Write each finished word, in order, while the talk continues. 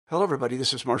Hello, everybody.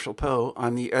 This is Marshall Poe.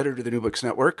 I'm the editor of the New Books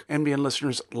Network. NBN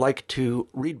listeners like to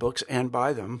read books and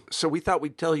buy them. So we thought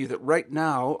we'd tell you that right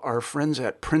now, our friends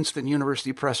at Princeton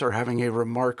University Press are having a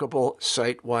remarkable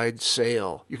site-wide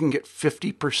sale. You can get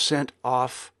 50%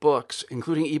 off books,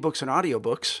 including ebooks and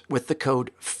audiobooks, with the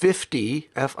code 50,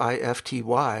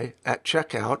 F-I-F-T-Y, at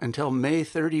checkout until May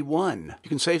 31. You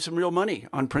can save some real money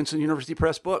on Princeton University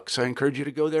Press books. I encourage you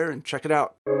to go there and check it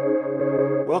out.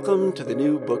 Welcome to the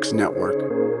New Books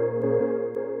Network.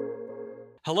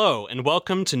 Hello, and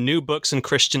welcome to New Books in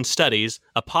Christian Studies,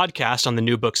 a podcast on the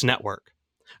New Books Network.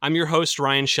 I'm your host,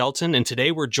 Ryan Shelton, and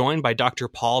today we're joined by Dr.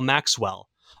 Paul Maxwell,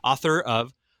 author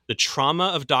of The Trauma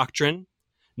of Doctrine,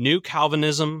 New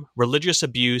Calvinism, Religious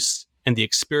Abuse, and the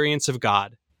Experience of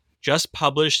God, just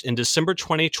published in December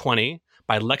 2020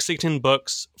 by Lexington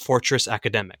Books, Fortress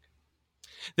Academic.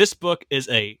 This book is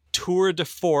a tour de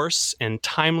force and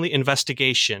timely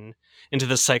investigation into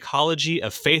the psychology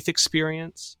of faith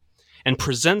experience, and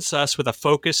presents us with a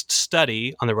focused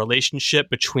study on the relationship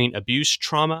between abuse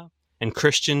trauma and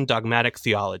Christian dogmatic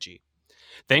theology.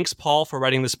 Thanks, Paul, for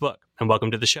writing this book, and welcome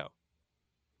to the show.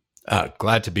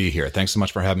 Glad to be here. Thanks so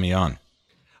much for having me on.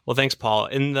 Well, thanks, Paul.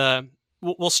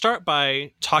 We'll start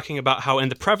by talking about how in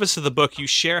the preface of the book, you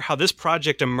share how this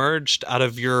project emerged out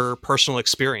of your personal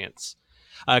experience.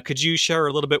 Could you share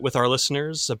a little bit with our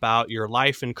listeners about your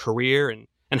life and career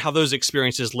and how those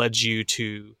experiences led you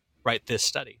to write this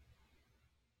study?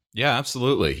 Yeah,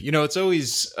 absolutely. It's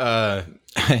always,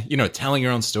 telling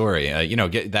your own story.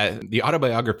 Get that the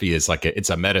autobiography is like it's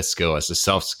a meta skill, it's a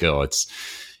self skill.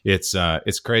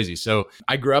 It's crazy. So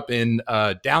I grew up in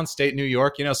downstate New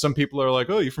York. Some people are like,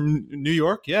 "Oh, you're from New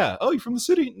York?" Yeah. "Oh, you're from the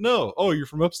city?" No. "Oh, you're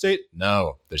from upstate?"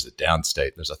 No. There's a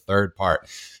downstate. There's a third part,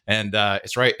 and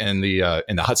it's right in the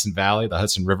Hudson Valley, the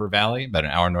Hudson River Valley, about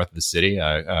an hour north of the city,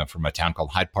 from a town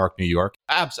called Hyde Park, New York.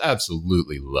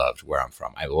 Absolutely loved where I'm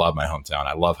from. I love my hometown.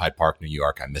 I love Hyde Park, New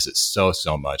York. I miss it so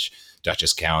much.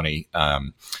 Dutchess County.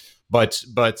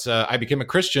 But I became a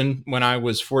Christian when I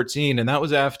was 14, and that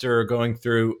was after going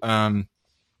through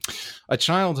a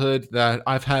childhood that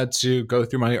I've had to go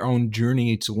through my own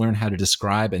journey to learn how to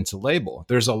describe and to label.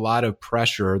 There's a lot of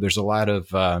pressure. There's a lot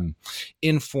of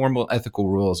informal ethical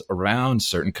rules around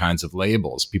certain kinds of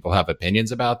labels. People have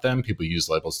opinions about them. People use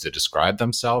labels to describe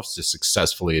themselves, to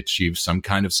successfully achieve some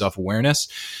kind of self-awareness.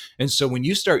 And so when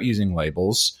you start using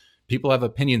labels, people have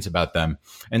opinions about them.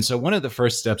 And so one of the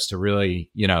first steps to really,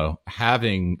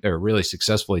 having or really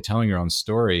successfully telling your own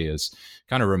story is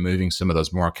kind of removing some of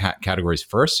those moral categories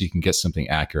first so you can get something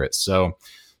accurate. So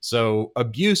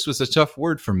abuse was a tough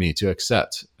word for me to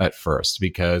accept at first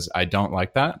because I don't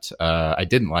like that. I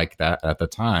didn't like that at the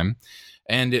time.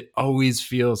 And it always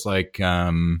feels like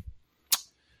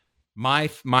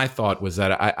my thought was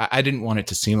that I didn't want it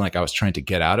to seem like I was trying to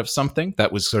get out of something.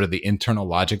 That was sort of the internal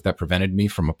logic that prevented me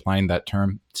from applying that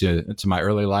term to my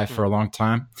early life for a long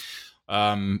time.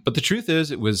 But the truth is,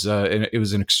 it was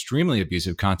an extremely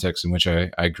abusive context in which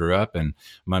I grew up, and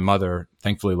my mother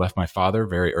thankfully left my father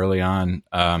very early on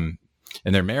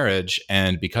in their marriage,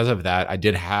 and because of that, I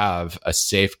did have a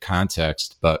safe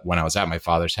context. But when I was at my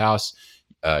father's house,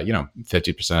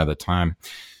 50% of the time,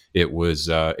 it was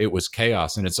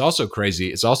chaos. And it's also crazy.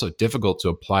 It's also difficult to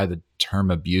apply the term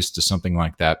abuse to something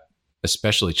like that,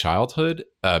 especially childhood,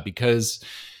 because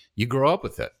you grow up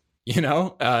with it.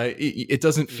 It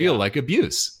doesn't feel like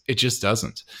abuse. It just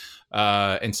doesn't.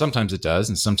 And sometimes it does.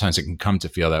 And sometimes it can come to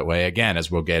feel that way. Again,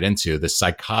 as we'll get into, the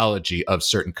psychology of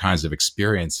certain kinds of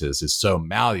experiences is so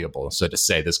malleable. So to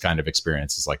say this kind of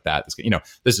experience is like that,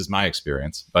 this is my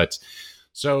experience. But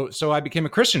So I became a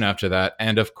Christian after that.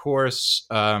 And of course,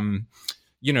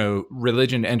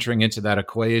 religion entering into that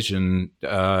equation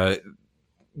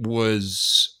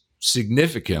was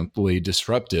significantly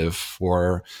disruptive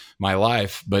for my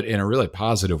life, but in a really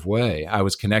positive way. I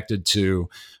was connected to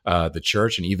the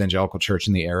church, an evangelical church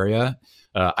in the area.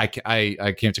 I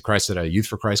came to Christ at a Youth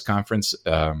for Christ conference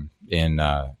in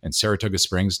Saratoga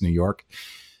Springs, New York.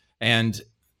 And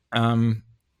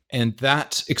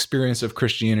that experience of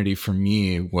Christianity for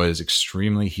me was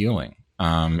extremely healing.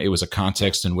 It was a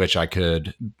context in which I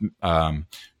could, the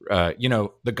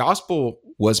gospel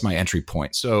was my entry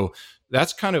point. So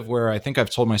that's kind of where I think I've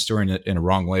told my story in a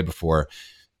wrong way before.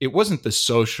 It wasn't the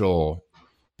social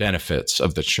benefits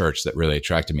of the church that really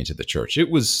attracted me to the church. It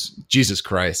was Jesus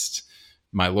Christ,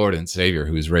 my Lord and Savior,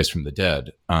 who was raised from the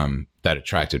dead, that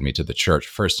attracted me to the church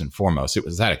first and foremost. It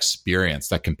was that experience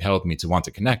that compelled me to want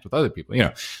to connect with other people,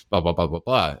 blah, blah, blah, blah,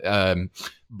 blah.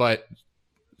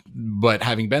 But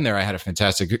having been there, I had a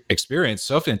fantastic experience,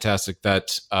 so fantastic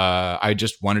that I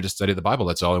just wanted to study the Bible.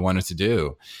 That's all I wanted to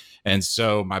do. And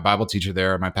so my Bible teacher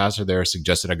there, my pastor there,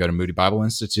 suggested I go to Moody Bible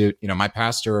Institute. My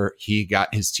pastor, he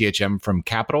got his THM from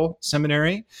Capital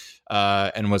Seminary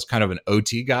and was kind of an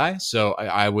OT guy. So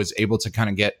I was able to kind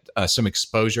of get some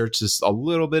exposure to just a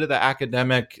little bit of the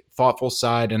academic, thoughtful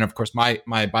side. And of course,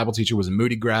 my Bible teacher was a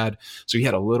Moody grad, so he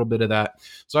had a little bit of that.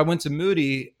 So I went to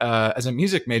Moody as a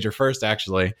music major first,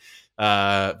 actually,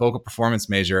 vocal performance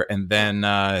major, and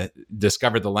then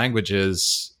discovered the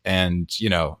languages. And,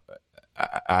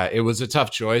 it was a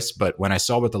tough choice, but when I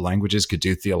saw what the languages could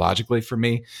do theologically for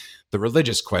me, the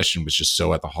religious question was just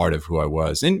so at the heart of who I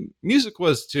was. And music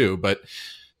was too, but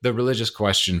the religious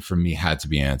question for me had to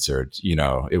be answered.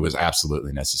 It was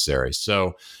absolutely necessary.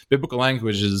 So biblical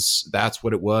languages, that's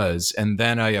what it was. And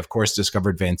then I, of course,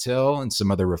 discovered Van Til and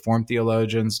some other Reformed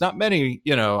theologians. Not many,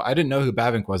 I didn't know who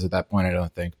Bavinck was at that point, I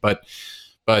don't think. But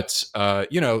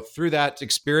through that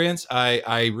experience,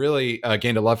 I really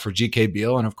gained a love for G.K.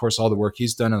 Beale and, of course, all the work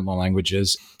he's done in the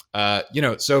languages.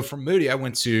 So from Moody, I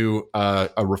went to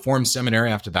a Reformed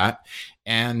seminary after that.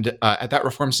 And at that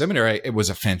Reformed seminary, it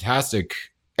was a fantastic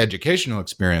educational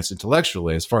experience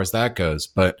intellectually, as far as that goes.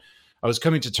 But I was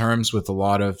coming to terms with a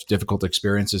lot of difficult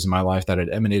experiences in my life that had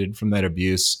emanated from that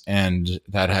abuse, and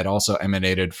that had also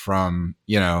emanated from,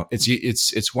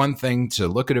 it's one thing to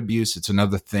look at abuse. It's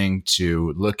another thing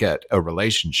to look at a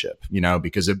relationship,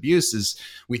 because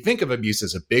we think of abuse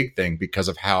as a big thing because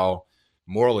of how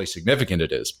morally significant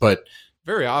it is. But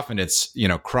very often it's,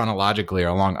 chronologically or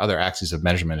along other axes of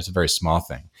measurement, it's a very small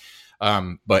thing.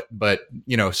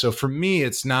 So for me,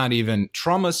 it's not even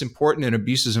trauma is important and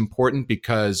abuse is important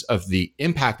because of the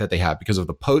impact that they have, because of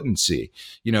the potency,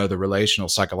 the relational,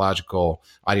 psychological,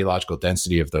 ideological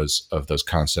density of those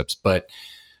concepts. But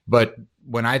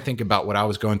when I think about what I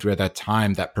was going through at that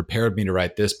time, that prepared me to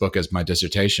write this book as my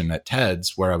dissertation at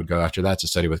TEDS, where I would go after that to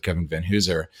study with Kevin Van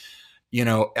Hooser,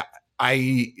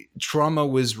 trauma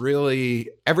was really,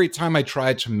 every time I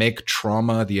tried to make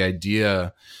trauma the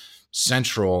idea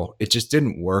central, it just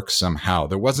didn't work somehow.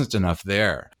 There wasn't enough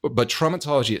there. But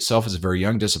traumatology itself is a very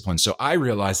young discipline. So I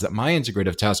realized that my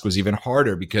integrative task was even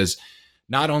harder, because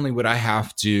not only would I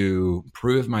have to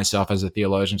prove myself as a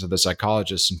theologian to the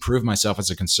psychologists and prove myself as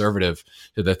a conservative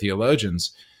to the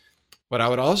theologians, but I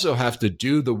would also have to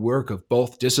do the work of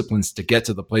both disciplines to get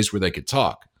to the place where they could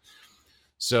talk.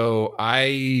 So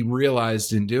I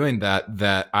realized in doing that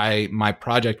my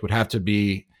project would have to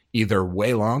be either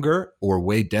way longer or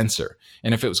way denser.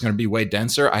 And if it was going to be way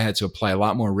denser, I had to apply a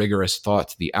lot more rigorous thought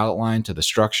to the outline, to the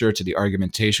structure, to the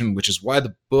argumentation, which is why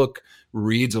the book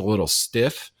reads a little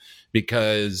stiff,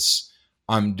 because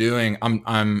I'm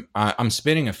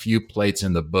spinning a few plates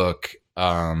in the book.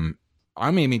 I'm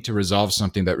aiming to resolve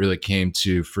something that really came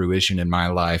to fruition in my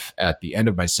life at the end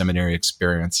of my seminary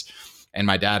experience. And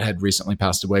my dad had recently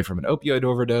passed away from an opioid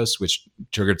overdose, which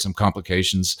triggered some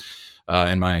complications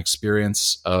in my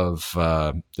experience of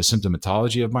the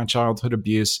symptomatology of my childhood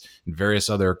abuse and various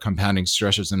other compounding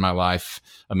stressors in my life,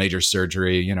 a major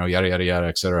surgery, yada, yada, yada,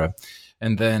 et cetera.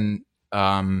 And then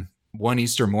one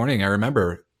Easter morning, I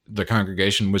remember the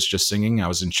congregation was just singing. I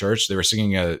was in church. They were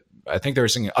singing I think they were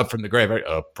singing Up from the Grave, right?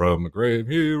 Up from the grave,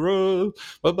 hero,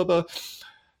 blah, blah, blah.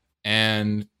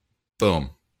 And boom,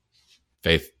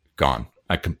 faith gone.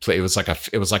 It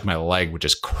was like my leg would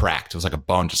just cracked. It was like a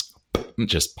bone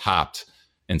just popped,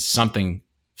 and something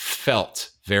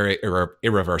felt very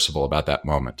irreversible about that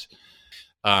moment.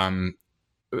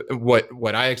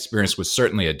 What I experienced was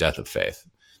certainly a death of faith,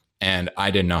 and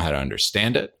I didn't know how to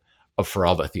understand it. For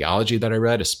all the theology that I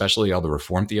read, especially all the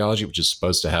Reformed theology, which is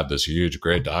supposed to have this huge,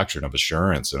 great doctrine of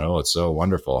assurance, and it's so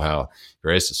wonderful how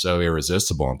grace is so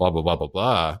irresistible, and blah, blah, blah, blah,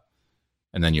 blah.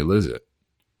 And then you lose it.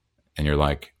 And you're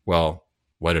like, well,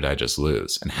 what did I just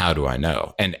lose? And how do I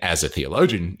know? And as a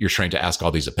theologian, you're trained to ask all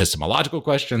these epistemological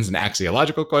questions and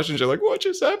axiological questions. You're like, what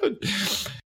just happened?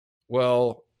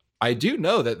 Well, I do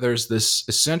know that there's this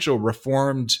essential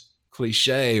Reformed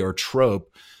cliche or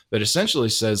trope that essentially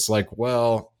says, like,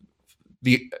 well,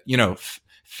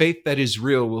 faith that is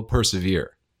real will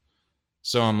persevere.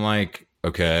 So I'm like,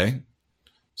 okay,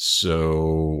 so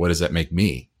what does that make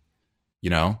me?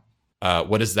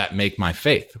 What does that make my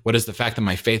faith? What does the fact that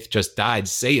my faith just died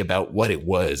say about what it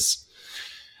was?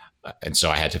 And so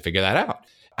I had to figure that out.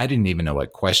 I didn't even know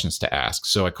what questions to ask.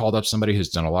 So I called up somebody who's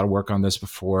done a lot of work on this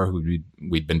before, who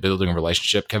we'd been building a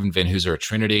relationship, Kevin Van Hooser at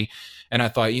Trinity. And I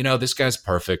thought, this guy's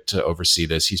perfect to oversee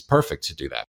this. He's perfect to do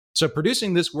that. So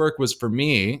producing this work was for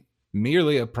me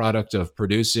merely a product of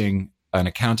producing an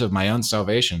account of my own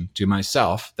salvation to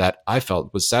myself that I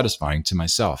felt was satisfying to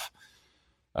myself.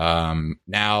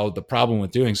 Now, the problem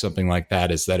with doing something like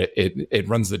that is that it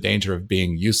runs the danger of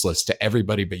being useless to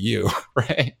everybody but you,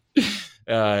 right?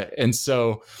 And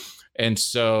so,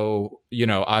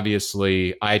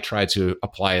 obviously I tried to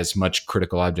apply as much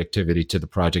critical objectivity to the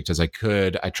project as I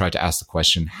could. I tried to ask the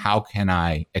question, how can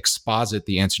I exposit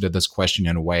the answer to this question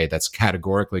in a way that's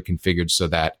categorically configured so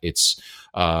that it's,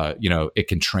 it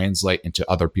can translate into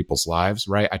other people's lives,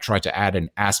 right? I tried to add an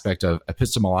aspect of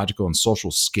epistemological and social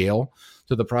scale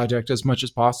to the project as much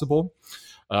as possible.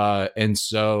 And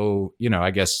so,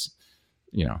 I guess,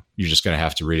 you're just going to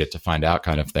have to read it to find out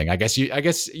kind of thing. I guess,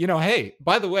 hey,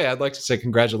 by the way, I'd like to say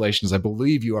congratulations. I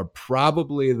believe you are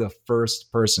probably the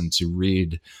first person to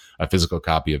read a physical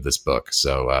copy of this book.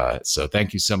 So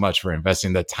thank you so much for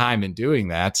investing the time in doing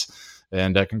that.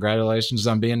 And congratulations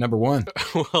on being number one.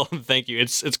 Well, thank you.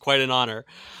 It's quite an honor.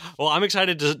 Well, I'm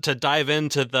excited to dive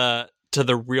into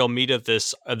the real meat of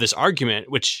this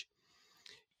argument, which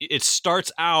it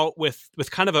starts out with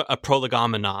kind of a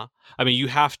prolegomena. I mean, you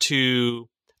have to,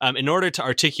 in order to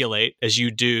articulate, as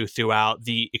you do throughout,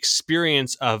 the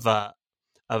experience of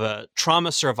a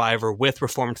trauma survivor with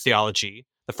Reformed theology,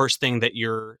 the first thing that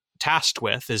you're tasked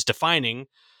with is defining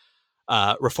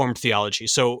Reformed theology.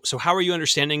 So how are you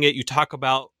understanding it? You talk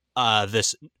about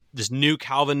this new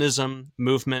Calvinism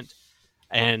movement,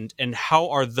 and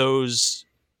how are those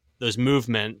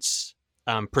movements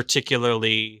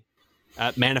particularly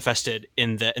manifested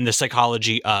in the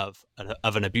psychology of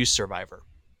an abuse survivor?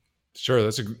 Sure,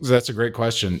 that's a great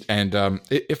question, and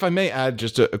if I may add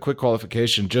just a quick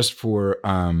qualification, just for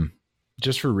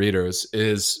readers,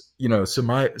 is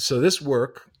so this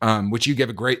work, which you gave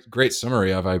a great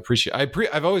summary of, I appreciate.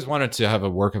 I've always wanted to have a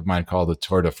work of mine called the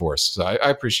Tour de Force, so I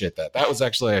appreciate that. That was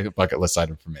actually a bucket list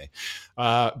item for me,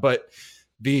 but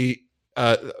the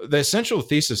essential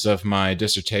thesis of my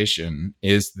dissertation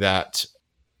is that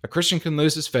a Christian can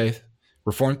lose his faith.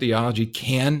 Reformed theology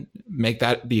can make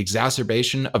that the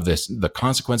exacerbation of the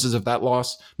consequences of that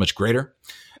loss much greater,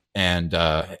 and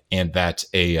that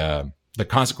the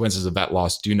consequences of that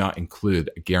loss do not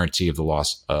include a guarantee of the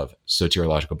loss of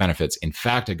soteriological benefits. In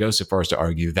fact, I go so far as to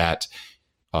argue that,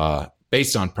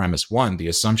 based on premise one, the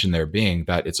assumption there being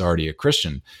that it's already a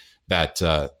Christian, that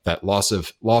loss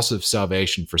of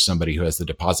salvation for somebody who has the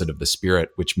deposit of the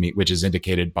Spirit, which is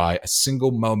indicated by a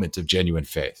single moment of genuine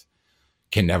faith,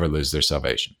 can never lose their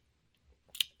salvation.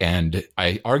 And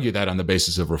I argue that on the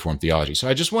basis of Reformed theology. So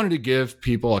I just wanted to give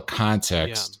people a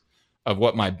context of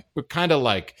what my kind of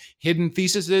like hidden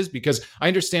thesis is, because I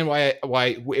understand why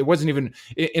it wasn't even,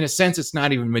 in a sense, it's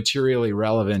not even materially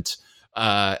relevant,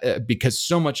 because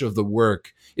so much of the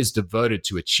work is devoted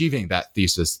to achieving that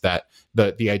thesis, that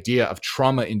the idea of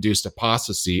trauma-induced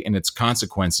apostasy and its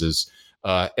consequences,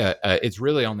 it's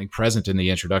really only present in the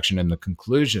introduction and the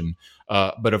conclusion.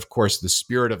 But of course, the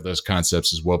spirit of those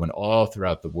concepts is woven all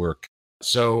throughout the work.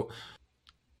 So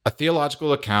a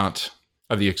theological account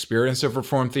of the experience of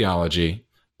Reformed theology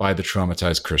by the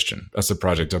traumatized Christian. That's the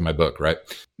project of my book, right?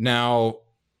 Now,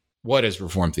 what is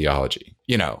Reformed theology?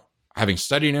 Having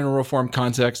studied in a Reformed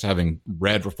context, having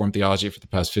read Reformed theology for the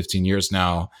past 15 years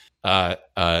now,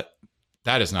 that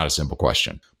is not a simple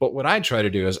question. But what I try to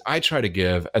do is I try to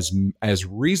give as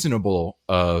reasonable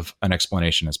of an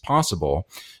explanation as possible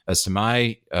as to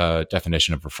my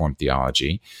definition of Reformed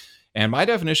theology. And my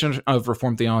definition of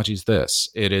Reformed theology is this.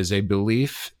 It is a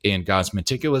belief in God's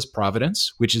meticulous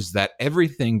providence, which is that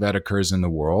everything that occurs in the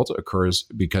world occurs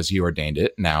because he ordained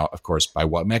it. Now, of course, by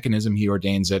what mechanism he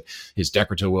ordains it, his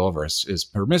decretal will versus his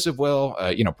permissive will,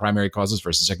 primary causes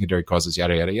versus secondary causes,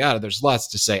 yada, yada, yada. There's lots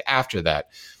to say after that.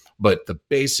 But the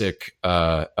basic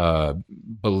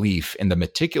belief in the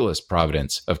meticulous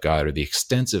providence of God, or the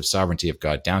extensive sovereignty of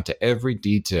God down to every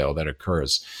detail that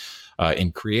occurs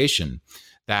in creation,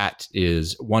 that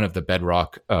is one of the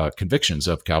bedrock convictions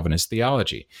of Calvinist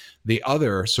theology. The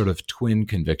other sort of twin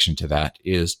conviction to that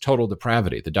is total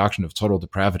depravity, the doctrine of total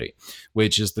depravity,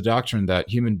 which is the doctrine that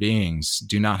human beings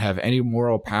do not have any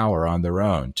moral power on their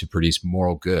own to produce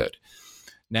moral good.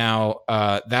 Now,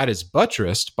 that is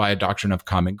buttressed by a doctrine of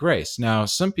common grace. Now,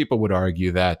 some people would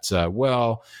argue that,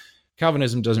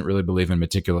 Calvinism doesn't really believe in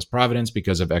meticulous providence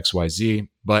because of X, Y, Z,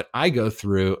 but I go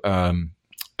through an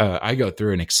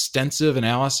extensive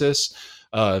analysis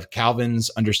of Calvin's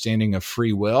understanding of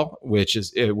free will,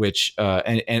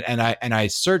 and I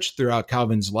searched throughout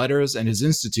Calvin's letters and his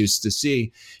institutes to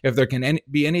see if there can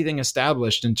be anything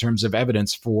established in terms of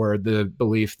evidence for the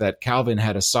belief that Calvin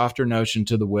had a softer notion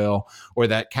to the will, or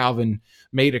that Calvin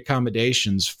made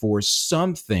accommodations for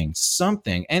something,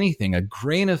 anything, a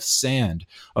grain of sand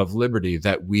of liberty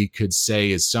that we could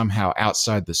say is somehow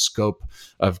outside the scope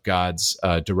of God's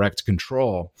direct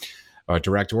control.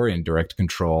 Direct or indirect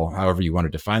control, however you want to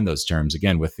define those terms.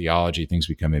 Again, with theology, things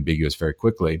become ambiguous very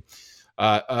quickly.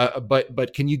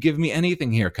 But can you give me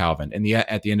anything here, Calvin? And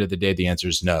at the end of the day, the answer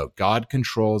is no. God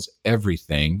controls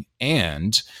everything,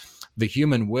 and the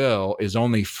human will is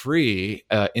only free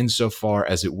insofar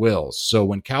as it wills. So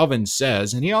when Calvin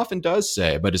says, and he often does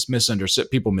say, but it's misunderstood,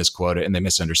 people misquote it and they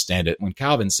misunderstand it. When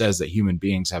Calvin says that human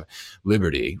beings have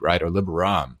liberty, right, or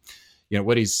liberum,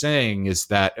 what he's saying is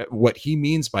that what he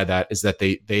means by that is that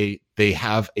they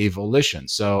have a volition.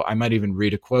 So I might even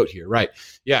read a quote here, right?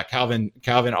 Yeah, Calvin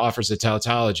offers a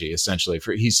tautology essentially.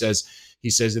 He says,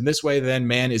 in this way, then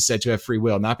man is said to have free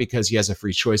will, not because he has a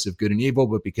free choice of good and evil,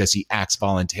 but because he acts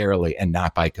voluntarily and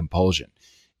not by compulsion.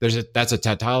 That's a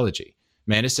tautology.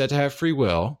 Man is said to have free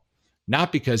will,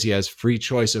 not because he has free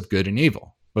choice of good and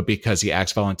evil, but because he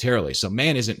acts voluntarily. So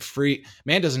man isn't free.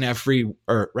 Man doesn't have free,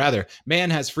 or rather, man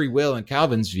has free will in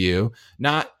Calvin's view,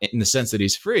 not in the sense that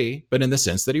he's free, but in the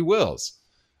sense that he wills,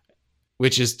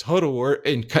 which is total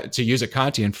word, to use a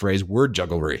Kantian phrase, word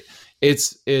jugglery.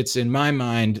 It's in my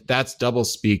mind, that's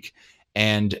doublespeak.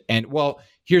 And well,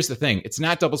 here's the thing. It's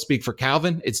not doublespeak for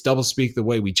Calvin. It's doublespeak the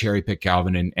way we cherry pick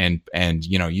Calvin and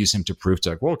use him to prove to,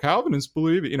 like, well, Calvinists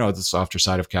believe it, the softer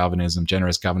side of Calvinism,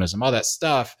 generous Calvinism, all that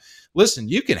stuff. Listen,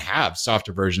 you can have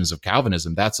softer versions of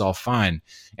Calvinism. That's all fine.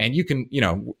 And you can,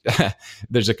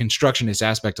 there's a constructionist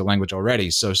aspect to language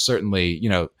already. So certainly,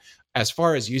 as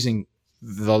far as using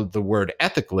the word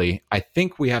ethically, I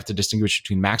think we have to distinguish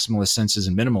between maximalist senses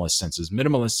and minimalist senses.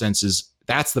 Minimalist senses,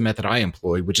 that's the method I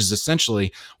employ, which is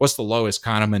essentially what's the lowest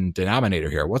common denominator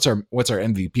here? What's our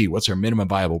MVP? What's our minimum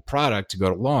viable product to go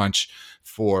to launch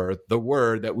for the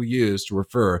word that we use to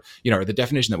refer, or the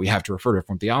definition that we have to refer to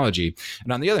Reformed theology?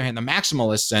 And on the other hand, the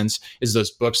maximalist sense is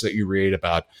those books that you read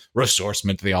about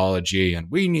ressourcement theology, and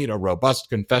we need a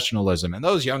robust confessionalism. And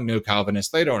those young new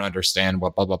Calvinists, they don't understand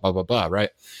what blah, blah, blah, blah, blah,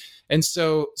 right? And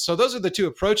so those are the two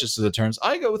approaches to the terms.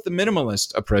 I go with the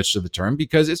minimalist approach to the term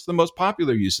because it's the most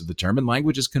popular use of the term, and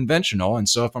language is conventional. And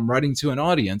so if I'm writing to an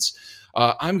audience,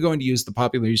 I'm going to use the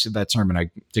popular use of that term, and I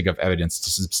dig up evidence to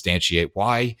substantiate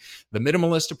why the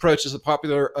minimalist approach is is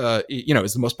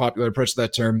the most popular approach to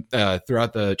that term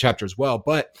throughout the chapter as well.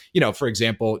 But, for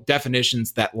example,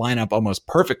 definitions that line up almost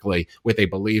perfectly with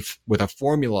a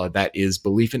formula that is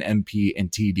belief in MP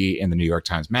and TD in the New York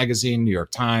Times Magazine, New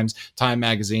York Times, Time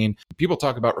Magazine. People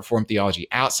talk about Reformed theology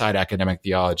outside academic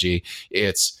theology.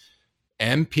 It's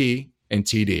MP and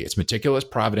TD. It's meticulous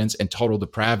providence and total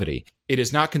depravity. It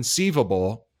is not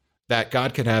conceivable that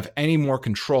God could have any more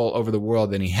control over the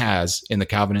world than he has in the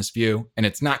Calvinist view. And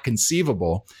it's not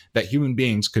conceivable that human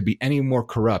beings could be any more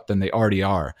corrupt than they already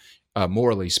are,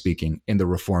 morally speaking, in the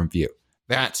Reformed view.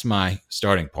 That's my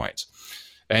starting point.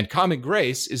 And common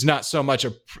grace is not so much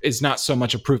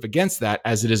a proof against that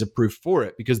as it is a proof for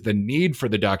it, because the need for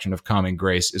the doctrine of common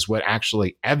grace is what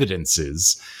actually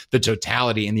evidences the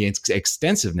totality and the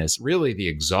extensiveness, really the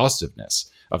exhaustiveness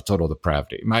of total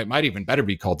depravity. It might even better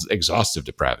be called exhaustive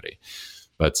depravity.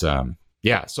 But so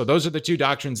those are the two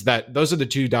doctrines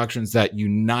that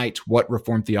unite what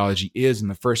Reformed theology is in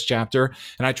the first chapter.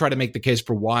 And I try to make the case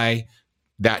for why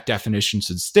that definition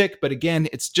should stick. But again,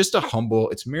 it's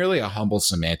merely a humble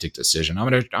semantic decision.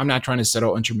 I'm not trying to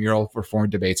settle intramural Reformed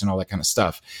debates and all that kind of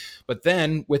stuff. But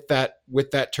then with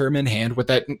that term in hand, with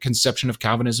that conception of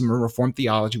Calvinism or Reformed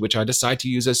theology, which I decide to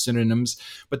use as synonyms,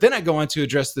 but then I go on to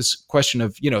address this question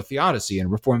of, theodicy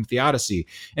and Reformed theodicy.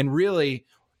 And really,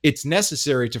 it's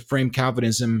necessary to frame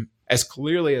Calvinism as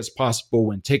clearly as possible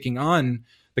when taking on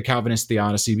the Calvinist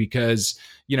theodicy, because,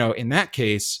 in that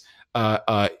case,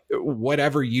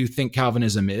 whatever you think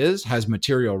Calvinism is has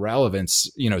material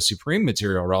relevance, supreme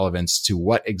material relevance to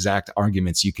what exact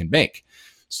arguments you can make.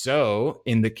 So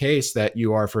in the case that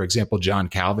you are, for example, John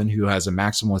Calvin, who has a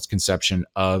maximalist conception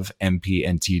of MP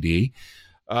and TD,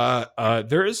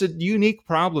 there is a unique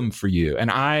problem for you.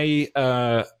 And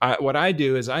what I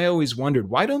do is I always wondered,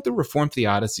 why don't the Reformed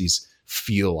theodicies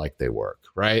feel like they work,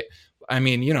 right? I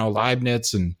mean,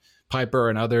 Leibniz and Piper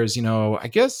and others, I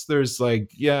guess there's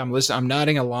I'm listening, I'm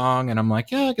nodding along and I'm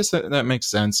like, yeah, I guess that makes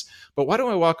sense. But why do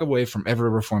I walk away from every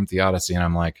Reformed theodicy and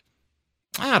I'm like,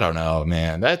 I don't know,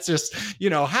 man. That's just,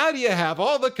 how do you have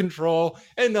all the control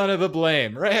and none of the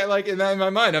blame, right? Like in my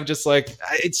mind, I'm just like,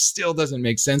 it still doesn't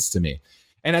make sense to me.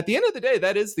 And at the end of the day,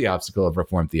 that is the obstacle of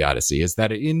Reformed theodicy, is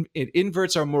that it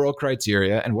inverts our moral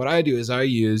criteria. And what I do is I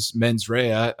use mens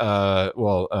rea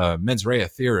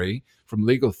theory from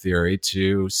legal theory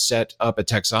to set up a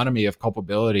taxonomy of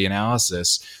culpability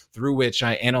analysis through which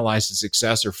I analyze the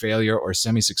success or failure or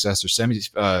semi-success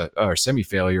or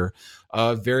semi-failure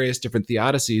of various different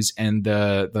theodicies and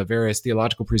the various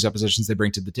theological presuppositions they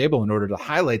bring to the table in order to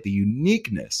highlight the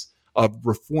uniqueness of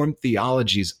Reformed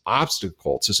theology's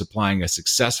obstacle to supplying a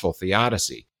successful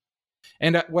theodicy.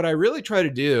 And what I really try to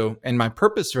do, and my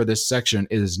purpose for this section,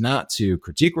 is not to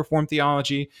critique Reformed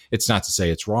theology. It's not to say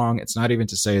it's wrong. It's not even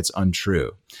to say it's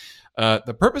untrue.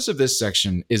 The purpose of this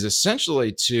section is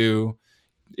essentially to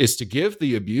give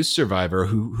the abuse survivor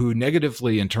who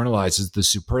negatively internalizes the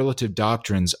superlative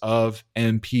doctrines of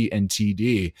MP and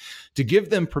TD, to give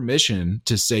them permission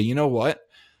to say, you know what?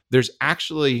 There's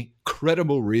actually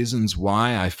credible reasons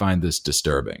why I find this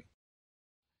disturbing.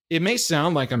 It may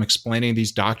sound like I'm explaining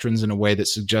these doctrines in a way that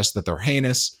suggests that they're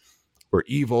heinous or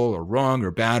evil or wrong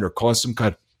or bad or cause some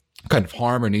kind of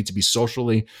harm or need to be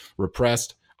socially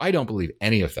repressed. I don't believe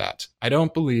any of that. I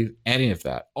don't believe any of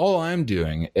that. All I'm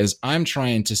doing is I'm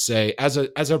trying to say, as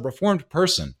a Reformed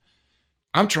person,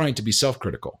 I'm trying to be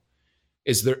self-critical.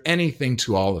 Is there anything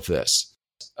to all of this?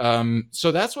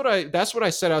 So that's what I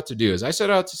set out to do. Is I set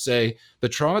out to say the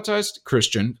traumatized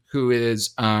Christian who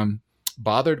is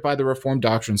bothered by the Reformed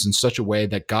doctrines in such a way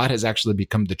that God has actually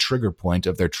become the trigger point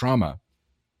of their trauma.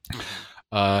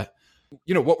 What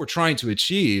we're trying to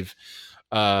achieve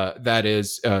that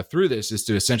is through this is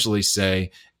to essentially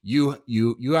say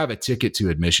you have a ticket to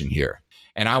admission here,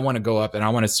 and I want to go up and I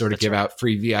want to sort of give out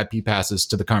free VIP passes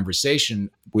to the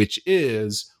conversation, which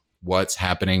is what's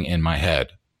happening in my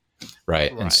head,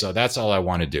 right? And so that's all I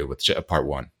want to do with part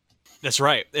one. That's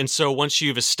right. And so once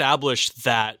you've established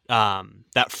that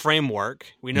that framework,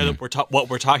 we know that what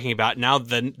we're talking about. Now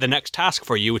the next task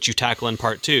for you, which you tackle in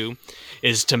part two,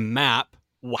 is to map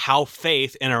how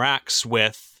faith interacts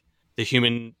with the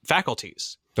human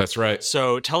faculties. That's right.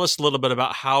 So tell us a little bit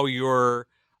about how you're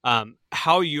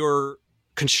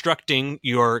constructing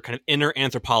your kind of inner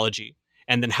anthropology,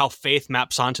 and then how faith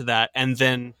maps onto that, and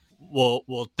then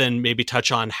we'll then maybe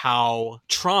touch on how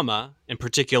trauma in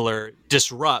particular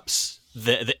disrupts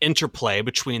the interplay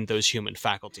between those human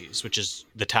faculties, which is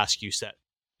the task you set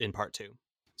in part two.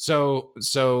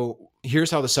 So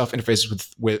here's how the self interfaces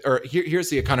here's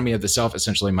the economy of the self,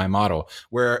 essentially my model,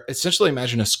 where essentially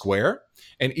imagine a square,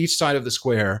 and each side of the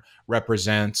square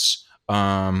represents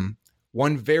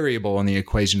one variable in the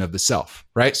equation of the self,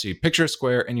 right? So you picture a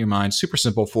square in your mind, super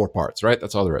simple, 4 parts, right?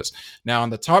 That's all there is. Now on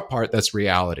the top part, that's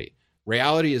reality.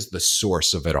 Reality is the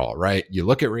source of it all, right? You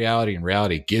look at reality, and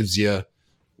reality gives you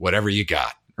whatever you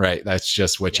got, right? That's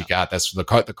just what you got. That's the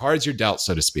cards you're dealt,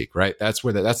 so to speak, right? That's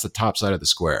the top side of the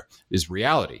square is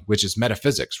reality, which is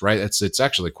metaphysics, right? It's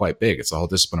actually quite big. It's a whole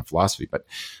discipline of philosophy,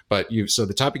 so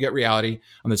the top you get reality.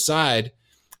 On the side,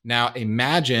 now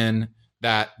imagine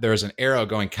that there's an arrow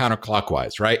going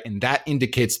counterclockwise, right? And that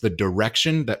indicates the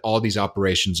direction that all these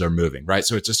operations are moving, right?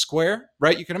 So it's a square,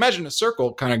 right? You can imagine a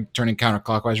circle kind of turning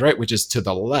counterclockwise, right? Which is to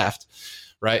the left,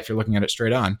 right? If you're looking at it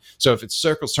straight on. So if it's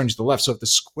circles turning to the left. So if the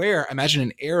square, imagine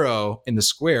an arrow in the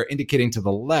square indicating to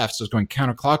the left. So it's going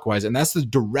counterclockwise. And that's the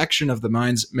direction of the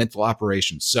mind's mental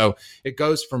operations. So it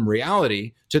goes from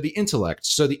reality to the intellect.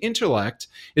 So the intellect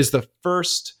is the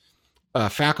first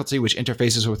faculty which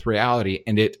interfaces with reality,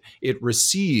 and it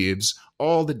receives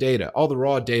all the data, all the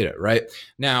raw data, right?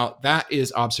 Now that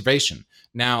is observation.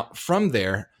 Now from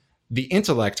there, the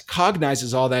intellect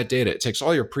cognizes all that data. It takes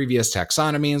all your previous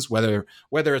taxonomies, whether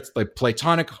it's like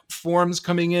Platonic forms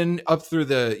coming in up through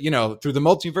the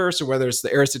multiverse, or whether it's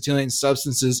the Aristotelian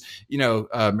substances,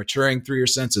 maturing through your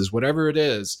senses, whatever it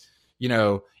is,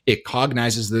 it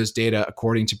cognizes those data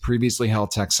according to previously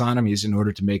held taxonomies in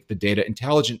order to make the data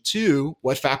intelligent to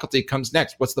what faculty comes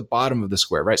next. What's the bottom of the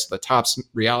square, right? So the top's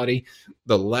reality,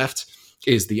 the left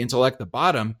is the intellect, the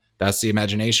bottom, that's the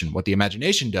imagination. What the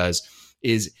imagination does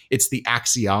is it's the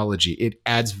axiology. It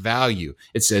adds value.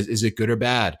 It says, is it good or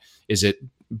bad? Is it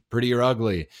pretty or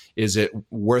ugly? Is it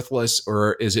worthless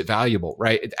or is it valuable,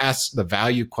 right? It asks the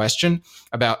value question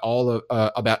about all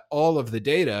of the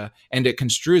data, and it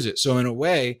construes it. So in a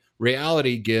way,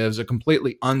 reality gives a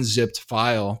completely unzipped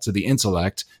file to the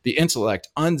intellect. The intellect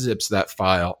unzips that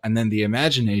file, and then the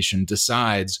imagination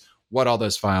decides what all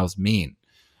those files mean.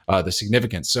 The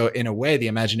significance. So in a way, the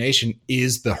imagination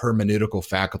is the hermeneutical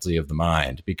faculty of the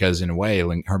mind, because in a way,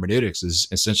 hermeneutics is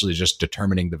essentially just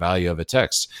determining the value of a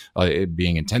text, it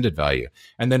being intended value.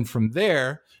 And then from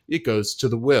there, it goes to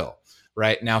the will,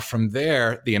 right? Now from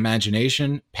there, the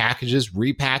imagination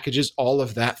repackages all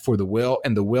of that for the will,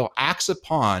 and the will acts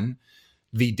upon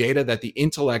the data that the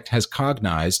intellect has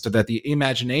cognized, that the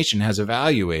imagination has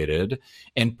evaluated,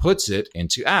 and puts it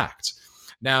into act.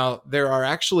 Now, there are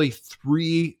actually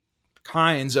 3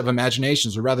 kinds of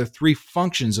imaginations, or rather 3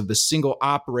 functions of the single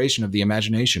operation of the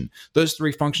imagination. Those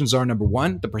 3 functions are, number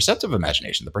 1, the perceptive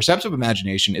imagination. The perceptive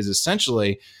imagination is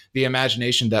essentially the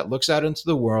imagination that looks out into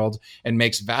the world and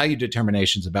makes value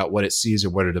determinations about what it sees or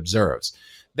what it observes.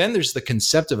 Then there's the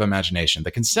conceptive imagination.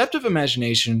 The conceptive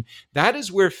imagination, that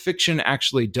is where fiction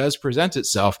actually does present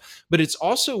itself, but it's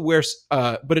also where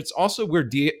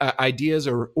ideas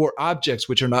or objects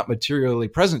which are not materially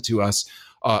present to us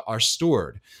are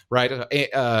stored, right?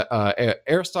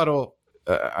 Aristotle,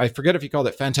 I forget if he called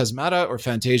it phantasmata or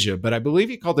fantasia, but I believe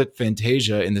he called it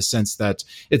fantasia in the sense that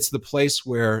it's the place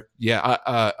where,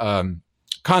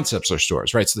 concepts are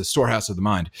stored, right? So the storehouse of the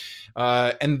mind.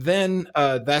 And then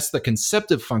that's the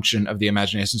conceptive function of the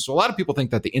imagination. So a lot of people think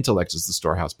that the intellect is the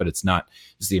storehouse, but it's not.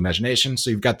 It's the imagination.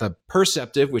 So you've got the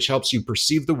perceptive, which helps you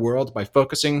perceive the world by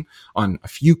focusing on a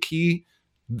few key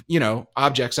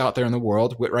objects out there in the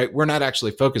world, right? We're not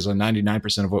actually focused on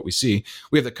 99% of what we see.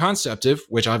 We have the conceptive,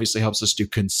 which obviously helps us to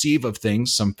conceive of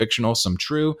things, some fictional, some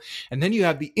true. And then you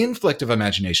have the inflective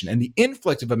imagination. And the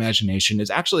inflective imagination is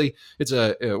actually,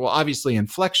 obviously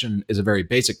inflection is a very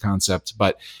basic concept,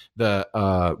 but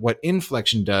what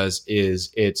inflection does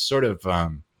is it's sort of,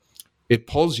 it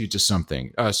pulls you to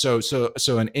something. So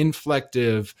an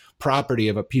inflective property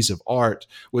of a piece of art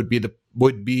would be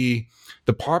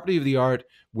the property of the art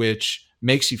which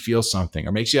makes you feel something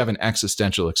or makes you have an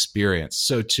existential experience.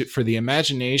 So for the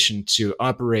imagination to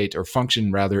operate or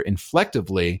function rather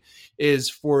inflectively is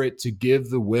for it to give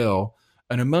the will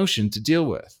an emotion to deal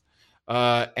with.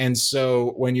 And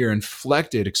so when you're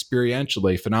inflected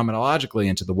experientially, phenomenologically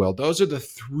into the will, those are the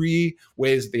three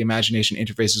ways that the imagination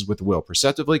interfaces with the will: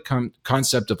 perceptively,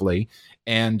 conceptively,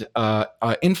 and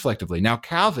inflectively. Now,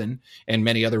 Calvin and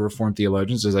many other Reformed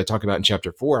theologians, as I talk about in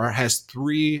chapter 4, has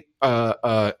he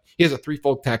has a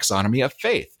threefold taxonomy of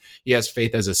faith. He has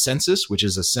faith as a sensus, which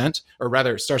is assent, or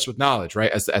rather, it starts with knowledge,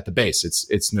 right? At the base,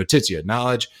 it's notitia,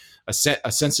 knowledge. A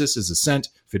sensus is assent.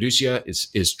 Fiducia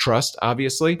is trust,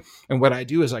 obviously. And what I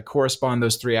do is I correspond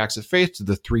those three acts of faith to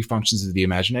the three functions of the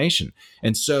imagination.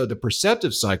 And so the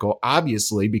perceptive cycle,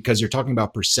 obviously, because you're talking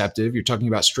about perceptive, you're talking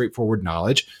about straightforward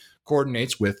knowledge,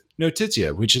 coordinates with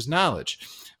notitia, which is knowledge,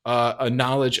 a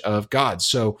knowledge of God.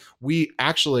 So we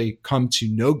actually come to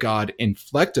know God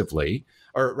inflectively,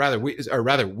 or rather,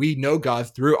 we know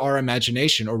God through our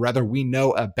imagination, or rather, we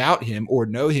know about Him or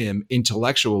know Him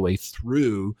intellectually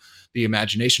through the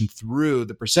imagination, through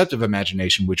the perceptive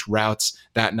imagination, which routes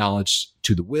that knowledge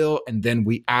to the will, and then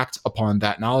we act upon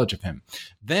that knowledge of Him.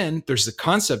 Then there's the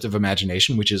concept of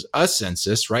imagination, which is a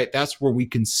sensus, right? That's where we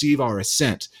conceive our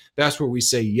assent. That's where we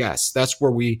say yes. That's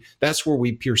where we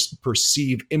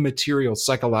perceive immaterial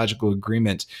psychological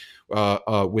agreement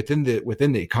within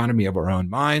the economy of our own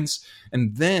minds.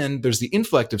 And then there's the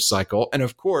inflective cycle. And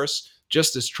of course,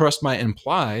 just as trust might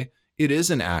imply, it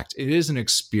is an act. It is an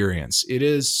experience. It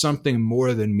is something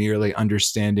more than merely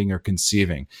understanding or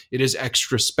conceiving. It is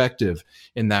extrospective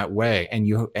in that way.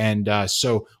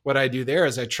 So what I do there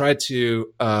is I try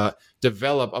to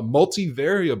develop a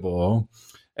multivariable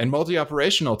and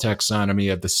multi-operational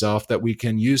taxonomy of the self that we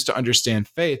can use to understand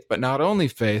faith, but not only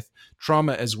faith,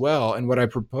 trauma as well. And what I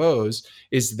propose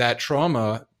is that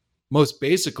trauma, most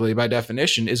basically, by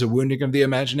definition, is a wounding of the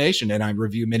imagination. And I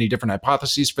review many different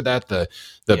hypotheses for that. The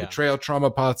betrayal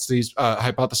trauma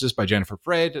hypothesis by Jennifer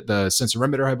Freyd, the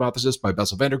sensorimeter hypothesis by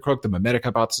Bessel van der Kolk, the mimetic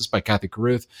hypothesis by Kathy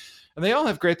Carruth. And they all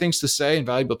have great things to say and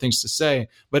valuable things to say,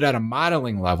 but at a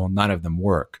modeling level, none of them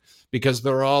work because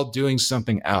they're all doing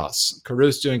something else.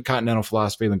 Carruth's doing continental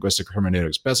philosophy, linguistic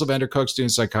hermeneutics. Bessel van der Kolk's doing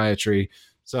psychiatry,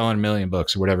 selling 1 million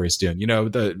books or whatever he's doing.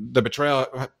 The betrayal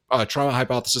trauma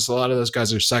hypothesis, a lot of those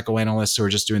guys are psychoanalysts who are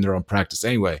just doing their own practice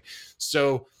anyway.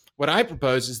 So what I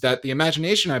propose is that the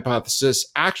imagination hypothesis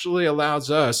actually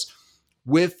allows us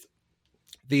with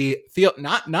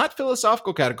not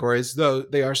philosophical categories, though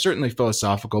they are certainly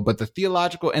philosophical, but the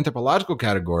theological, anthropological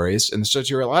categories and the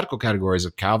soteriological categories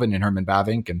of Calvin and Herman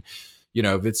Bavinck and,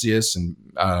 Vitzius and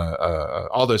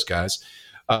all those guys.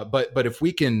 But if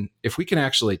we can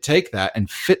actually take that and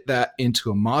fit that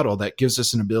into a model that gives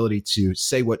us an ability to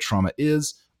say what trauma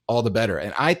is, all the better.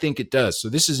 And I think it does. So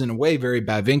this is in a way very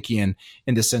Bavinkian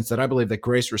in the sense that I believe that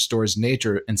grace restores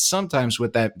nature. And sometimes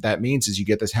what that means is you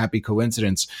get this happy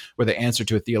coincidence where the answer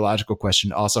to a theological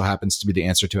question also happens to be the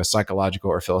answer to a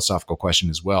psychological or philosophical question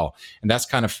as well. And that's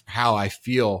kind of how I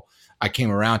feel I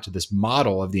came around to this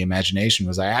model of the imagination.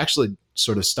 Was I actually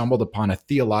sort of stumbled upon a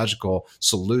theological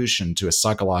solution to a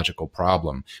psychological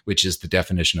problem, which is the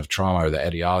definition of trauma or the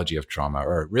etiology of trauma,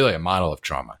 or really a model of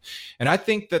trauma. And I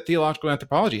think that theological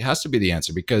anthropology has to be the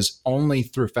answer, because only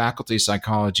through faculty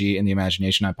psychology and the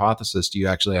imagination hypothesis do you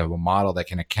actually have a model that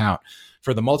can account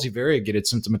for the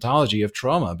multivariated symptomatology of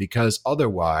trauma, because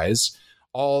otherwise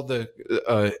all the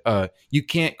you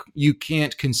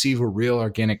can't conceive a real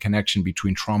organic connection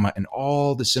between trauma and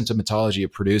all the symptomatology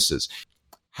it produces.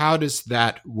 how does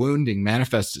that wounding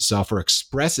manifest itself or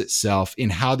express itself in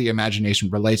how the imagination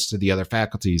relates to the other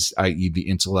faculties, i.e. the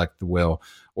intellect, the will,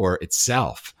 or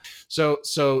itself?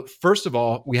 So first of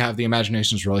all, we have the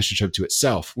imagination's relationship to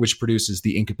itself, which produces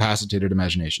the incapacitated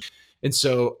imagination. And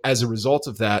so as a result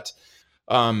of that,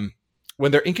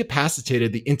 when they're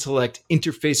incapacitated, the intellect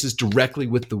interfaces directly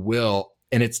with the will,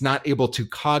 and it's not able to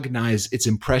cognize its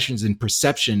impressions and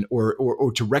perception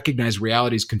or to recognize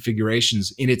reality's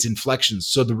configurations in its inflections.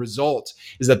 So the result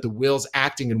is that the will's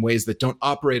acting in ways that don't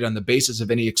operate on the basis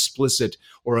of any explicit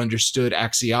or understood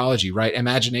axiology, right?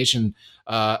 Imagination's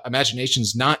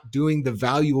not doing the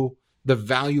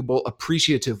valuable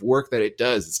appreciative work that it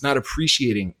does. It's not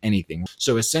appreciating anything.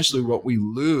 So essentially what we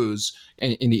lose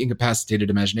in the incapacitated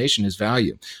imagination is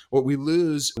value. What we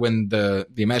lose when the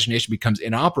imagination becomes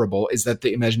inoperable is that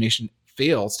the imagination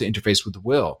fails to interface with the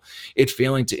will. It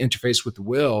failing to interface with the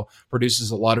will produces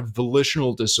a lot of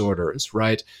volitional disorders,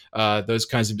 right? Those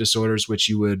kinds of disorders which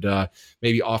you would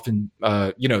maybe often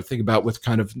think about with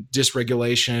kind of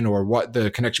dysregulation or what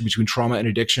the connection between trauma and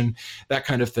addiction, that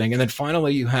kind of thing. And then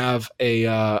finally, you have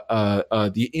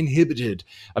the inhibited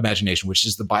imagination, which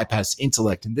is the bypass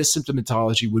intellect. And this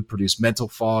symptomatology would produce mental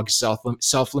fog,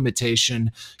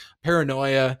 self-limitation,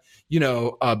 paranoia,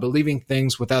 believing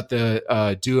things without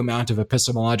the due amount of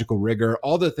epistemological rigor,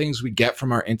 all the things we get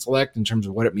from our intellect in terms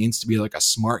of what it means to be like a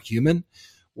smart human.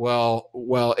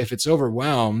 Well, if it's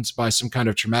overwhelmed by some kind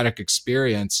of traumatic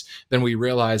experience, then we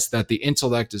realize that the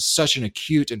intellect is such an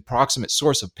acute and proximate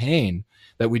source of pain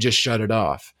that we just shut it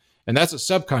off. And that's a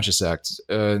subconscious act.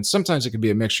 And sometimes it can be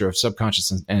a mixture of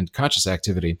subconscious and conscious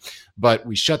activity, but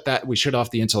we shut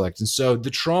off the intellect. And so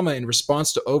the trauma in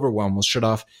response to overwhelm will shut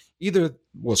off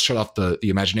the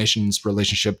imagination's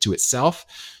relationship to itself,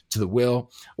 to the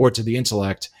will, or to the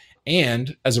intellect.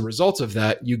 And as a result of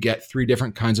that, you get three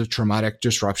different kinds of traumatic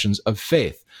disruptions of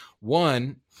faith.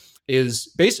 One is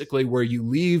basically where you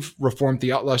leave Reformed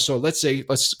theology. So let's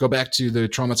go back to the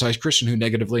traumatized Christian who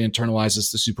negatively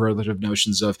internalizes the superlative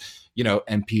notions of,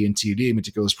 NP and TD,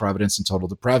 meticulous providence and total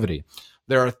depravity.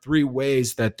 There are three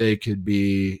ways that they could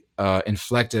be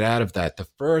inflected out of that. The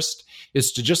first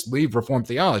is to just leave Reformed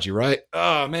theology, right?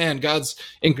 Oh man, God's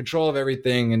in control of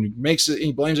everything and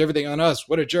he blames everything on us.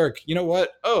 What a jerk. You know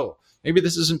what? Oh, maybe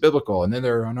this isn't biblical. And then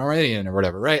they're an Arminian or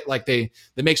whatever, right? Like they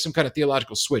make some kind of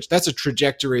theological switch. That's a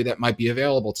trajectory that might be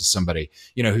available to somebody,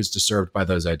 who's disturbed by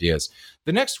those ideas.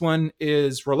 The next one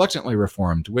is reluctantly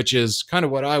Reformed, which is kind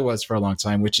of what I was for a long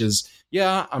time, which is,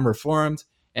 yeah, I'm Reformed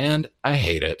and I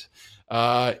hate it.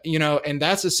 And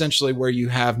that's essentially where you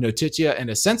have notitia and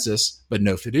assensus, but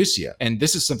no fiducia. And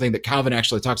this is something that Calvin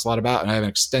actually talks a lot about. And I have an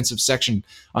extensive section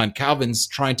on Calvin's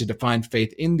trying to define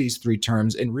faith in these three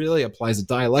terms and really applies a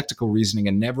dialectical reasoning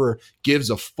and never gives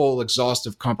a full,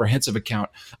 exhaustive, comprehensive account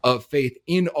of faith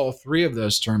in all three of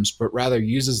those terms, but rather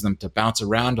uses them to bounce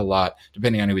around a lot,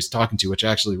 depending on who he's talking to, which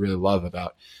I actually really love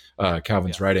about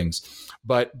Calvin's writings.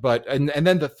 But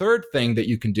then the third thing that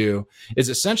you can do is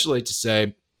essentially to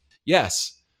say,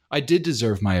 yes, I did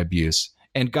deserve my abuse,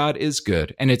 and God is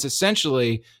good. And it's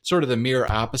essentially sort of the mirror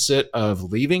opposite of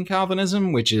leaving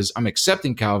Calvinism, which is I'm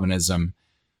accepting Calvinism,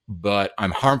 but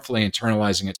I'm harmfully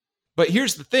internalizing it. But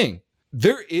here's the thing.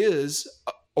 There is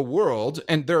a world,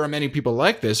 and there are many people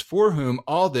like this, for whom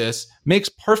all this makes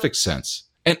perfect sense.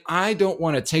 And I don't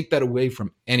want to take that away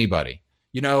from anybody.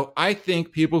 I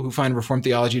think people who find Reformed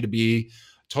theology to be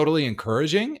totally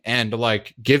encouraging and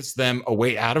gives them a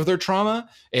way out of their trauma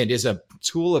and is a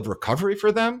tool of recovery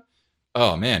for them.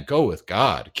 Oh man, go with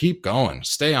God, keep going,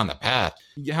 stay on the path.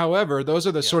 However, those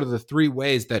are the sort of the three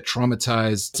ways that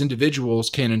traumatized individuals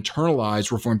can internalize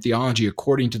Reformed theology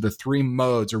according to the three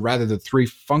modes, or rather the three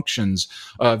functions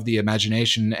of the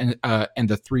imagination and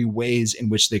the three ways in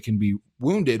which they can be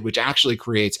wounded, which actually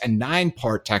creates a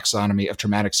 9-part taxonomy of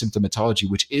traumatic symptomatology,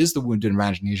 which is the wounded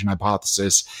imagination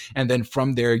hypothesis. And then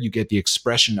from there, you get the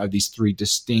expression of these three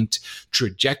distinct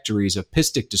trajectories of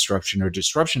pistic disruption or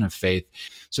disruption of faith.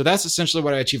 So that's essentially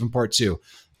what I achieve in part 2.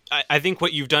 I think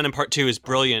what you've done in part 2 is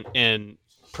brilliant in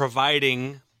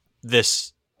providing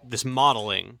this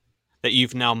modeling, that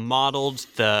you've now modeled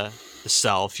the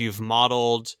self, you've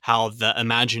modeled how the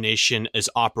imagination is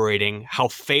operating, how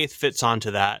faith fits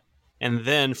onto that. And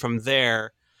then from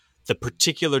there, the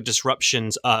particular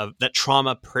disruptions that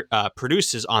trauma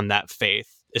produces on that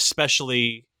faith,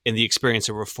 especially in the experience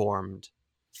of Reformed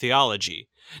theology.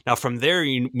 Now, from there,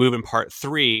 you move in part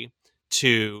 3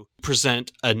 to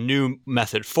present a new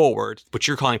method forward, which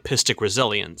you're calling pistic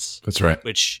resilience. That's right.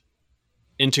 Which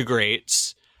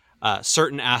integrates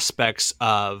certain aspects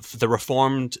of the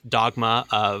Reformed dogma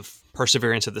of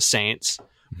perseverance of the saints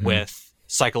with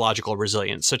psychological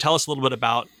resilience. So tell us a little bit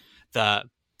about the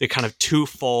kind of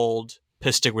twofold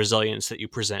pistic resilience that you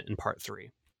present in part 3.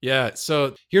 Yeah.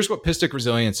 So here's what pistic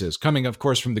resilience is, coming, of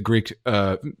course, from the Greek,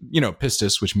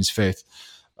 pistis, which means faith.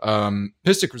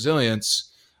 Pistic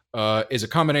resilience is a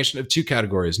combination of two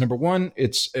categories. Number one,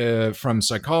 it's from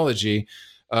psychology.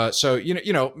 So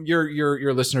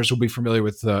your listeners will be familiar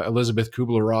with Elizabeth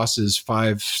Kubler-Ross's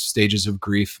 5 stages of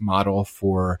grief model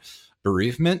for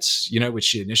bereavement, which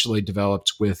she initially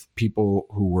developed with people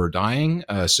who were dying.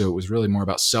 So it was really more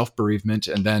about self-bereavement.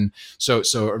 And then, so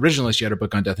originally she had a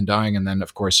book on death and dying. And then,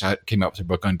 of course, came out with her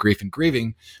book on grief and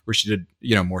grieving, where she did,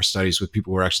 more studies with people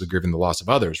who were actually grieving the loss of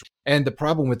others. And the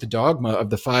problem with the dogma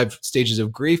of the 5 stages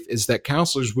of grief is that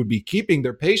counselors would be keeping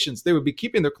their patients, they would be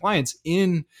keeping their clients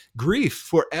in grief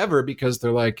forever, because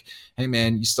they're like, hey,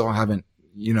 man, you still haven't,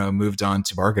 moved on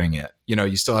to bargaining yet.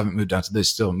 You still haven't moved on to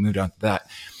this, still moved on to that.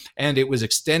 And it was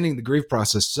extending the grief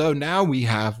process. So now we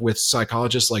have, with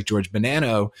psychologists like George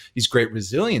Bonanno, these great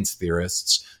resilience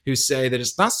theorists who say that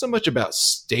it's not so much about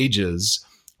stages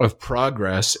of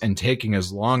progress and taking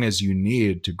as long as you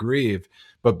need to grieve.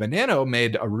 But Bonanno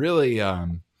made a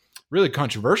really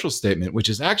controversial statement, which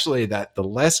is actually that the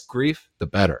less grief, the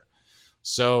better.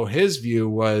 So his view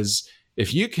was,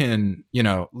 if you can,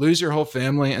 lose your whole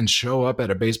family and show up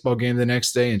at a baseball game the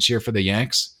next day and cheer for the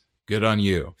Yanks, good on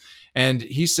you. And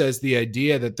he says the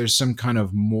idea that there's some kind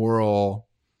of moral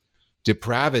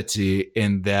depravity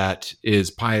in that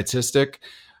is pietistic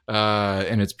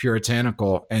and it's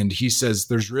puritanical. And he says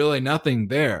there's really nothing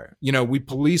there. We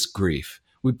police grief.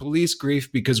 We police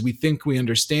grief because we think we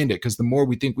understand it, because the more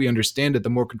we think we understand it, the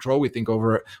more control we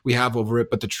have over it.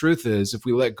 But the truth is, if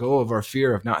we let go of our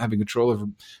fear of not having control over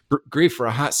grief for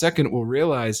a hot second, we'll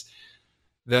realize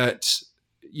that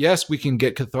yes, we can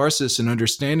get catharsis and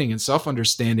understanding and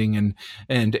self-understanding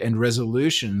and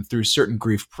resolution through certain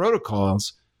grief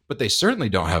protocols, but they certainly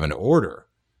don't have an order.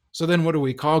 So then what do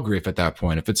we call grief at that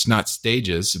point? If it's not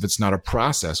stages, if it's not a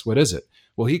process, what is it?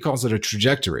 Well, he calls it a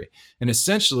trajectory. And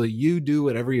essentially, you do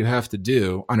whatever you have to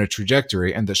do on a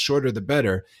trajectory, and the shorter, the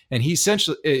better. And he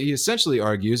essentially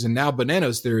argues, and now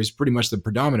Bonanno's theory is pretty much the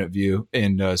predominant view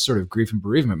in sort of grief and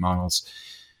bereavement models.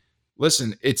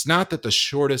 Listen, it's not that the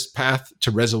shortest path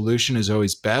to resolution is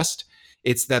always best.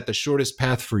 It's that the shortest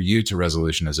path for you to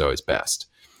resolution is always best.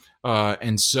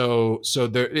 And so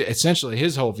there, essentially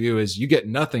his whole view is you get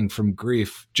nothing from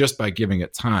grief just by giving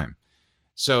it time.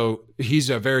 So he's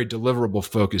a very deliverable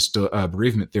focused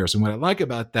bereavement theorist. And what I like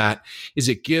about that is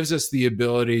it gives us the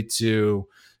ability to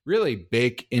really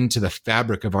bake into the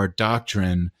fabric of our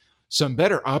doctrine some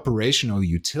better operational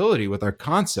utility with our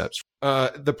concepts.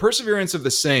 The perseverance of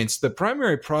the saints, the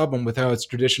primary problem with how it's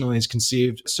traditionally is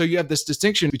conceived. So you have this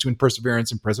distinction between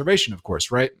perseverance and preservation, of course,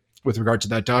 right? With regard to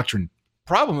that doctrine.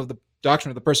 Problem of the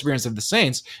doctrine of the perseverance of the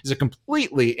saints is it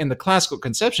completely, in the classical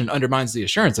conception, undermines the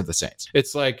assurance of the saints.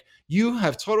 It's like you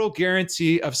have total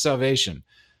guarantee of salvation.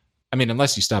 I mean,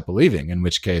 unless you stop believing, in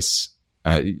which case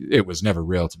it was never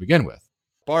real to begin with.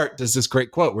 Barth does this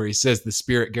great quote where he says, the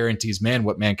Spirit guarantees man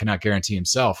what man cannot guarantee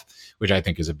himself, which I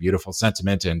think is a beautiful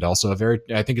sentiment, and also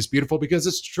I think it's beautiful because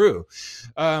it's true.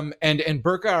 And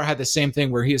Berkouwer had the same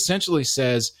thing where he essentially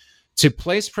says, to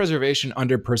place preservation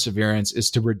under perseverance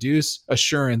is to reduce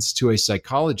assurance to a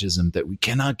psychologism that we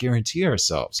cannot guarantee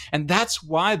ourselves. And that's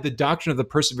why the doctrine of the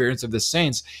perseverance of the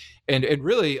saints, and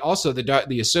really also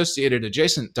the associated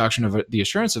adjacent doctrine of the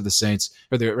assurance of the saints,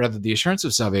 or the assurance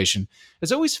of salvation,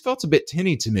 has always felt a bit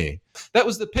tinny to me. That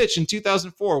was the pitch in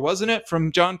 2004, wasn't it?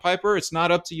 From John Piper, it's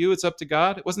not up to you, it's up to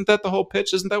God. Wasn't that the whole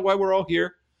pitch? Isn't that why we're all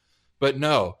here? But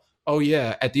no. Oh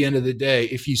yeah, at the end of the day,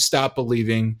 if you stop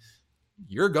believing,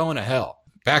 you're going to hell.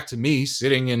 Back to me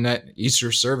sitting in that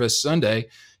Easter service Sunday,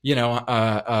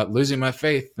 losing my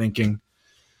faith, thinking,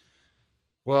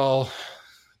 well,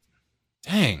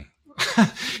 dang,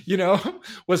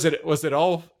 was it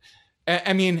all?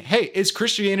 I mean, hey, is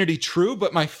Christianity true,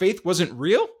 but my faith wasn't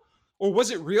real? Or was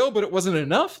it real, but it wasn't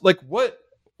enough? Like, what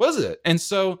was it? And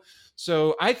so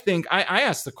I think I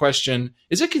asked the question,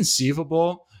 is it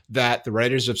conceivable that the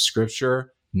writers of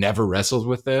Scripture never wrestled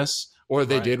with this? Or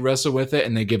they did wrestle with it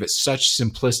and they give it such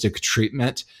simplistic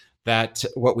treatment that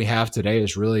what we have today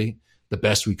is really the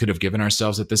best we could have given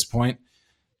ourselves at this point?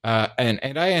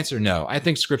 And I answer no. I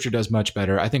think Scripture does much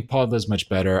better. I think Paul does much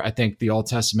better. I think the Old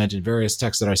Testament and various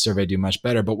texts that I survey do much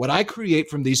better. But what I create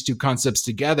from these two concepts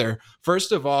together,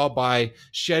 first of all, by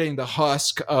shedding the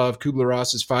husk of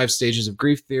Kubler-Ross's 5 stages of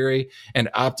grief theory and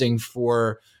opting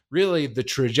for really the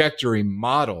trajectory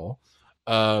model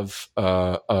of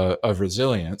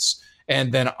resilience,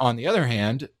 And then on the other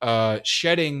hand,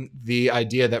 shedding the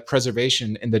idea that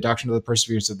preservation in the doctrine of the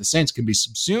perseverance of the saints can be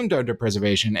subsumed under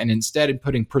preservation, and instead in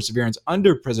putting perseverance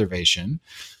under preservation.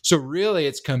 So really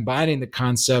it's combining the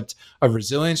concept of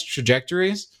resilience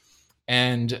trajectories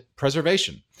and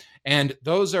preservation. And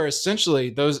those are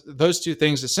essentially, those two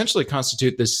things essentially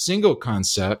constitute this single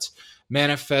concept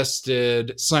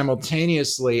manifested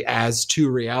simultaneously as two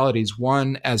realities.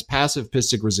 One as passive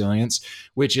pistic resilience,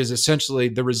 which is essentially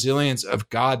the resilience of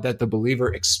God that the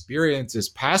believer experiences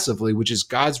passively, which is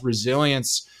God's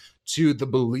resilience to the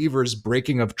believer's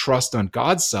breaking of trust on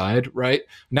God's side, right?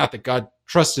 Not that God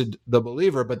trusted the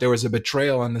believer, but there was a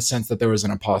betrayal in the sense that there was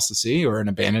an apostasy or an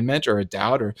abandonment or a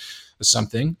doubt or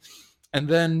something. And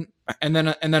then on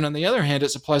the other hand,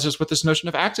 it supplies us with this notion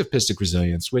of active pistic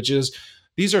resilience, which is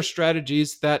these are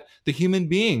strategies that the human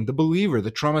being, the believer,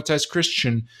 the traumatized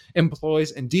Christian employs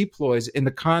and deploys in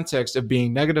the context of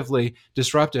being negatively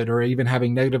disrupted or even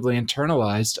having negatively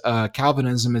internalized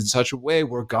Calvinism in such a way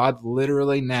where God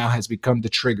literally now has become the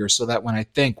trigger, so that when I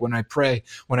think, when I pray,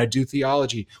 when I do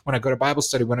theology, when I go to Bible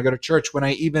study, when I go to church, when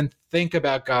I even think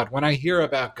about God, when I hear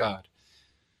about God,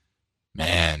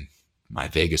 man, my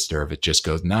vagus nerve, it just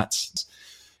goes nuts.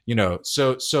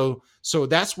 So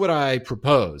that's what I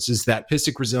propose, is that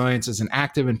pistic resilience is an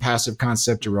active and passive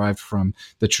concept derived from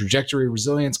the trajectory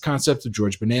resilience concept of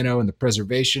George Bonanno and the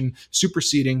preservation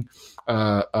superseding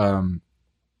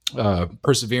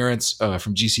perseverance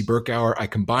from G.C. Berkauer. I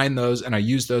combine those and I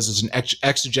use those as an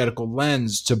exegetical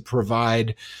lens to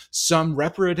provide some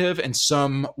reparative and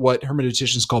some what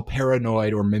hermeneuticians call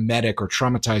paranoid or mimetic or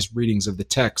traumatized readings of the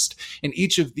text. And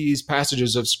each of these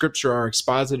passages of scripture are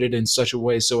exposited in such a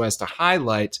way so as to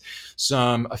highlight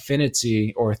some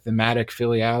affinity or thematic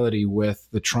filiality with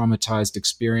the traumatized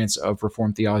experience of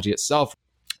Reformed theology itself.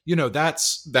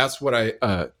 That's what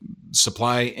I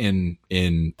supply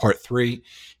in part 3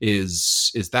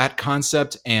 is that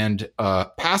concept and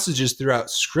passages throughout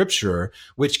Scripture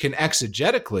which can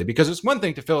exegetically, because it's one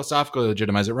thing to philosophically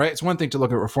legitimize it, right? It's one thing to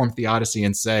look at Reformed theodicy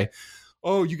and say,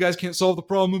 "Oh, you guys can't solve the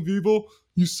problem of evil.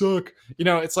 You suck."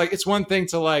 It's one thing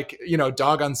to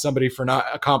dog on somebody for not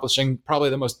accomplishing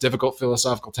probably the most difficult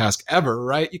philosophical task ever,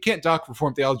 right? You can't dock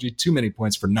Reformed theology too many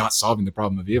points for not solving the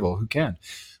problem of evil. Who can?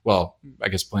 Well, I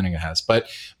guess Plantinga has, but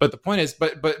the point is,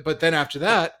 but then after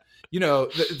that,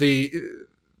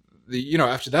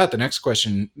 after that, the next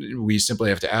question we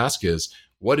simply have to ask is,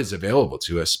 what is available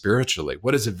to us spiritually?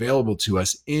 What is available to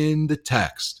us in the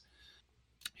text?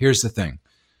 Here's the thing.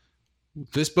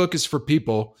 This book is for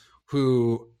people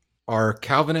who are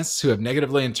Calvinists who have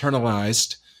negatively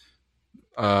internalized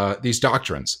these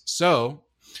doctrines. So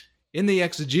in the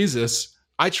exegesis,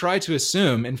 I try to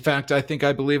assume, in fact, I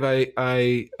believe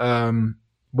maybe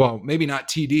not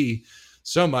TD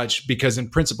so much, because in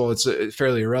principle it's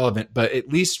fairly irrelevant, but at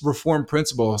least reform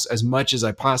principles as much as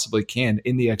I possibly can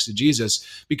in the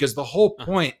exegesis, because the whole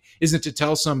point isn't to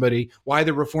tell somebody why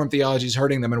the Reformed theology is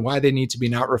hurting them and why they need to be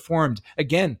not reformed.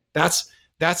 Again, that's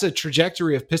a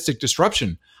trajectory of pistic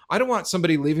disruption. I don't want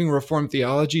somebody leaving Reformed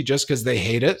theology just because they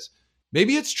hate it.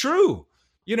 Maybe it's true.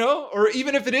 Or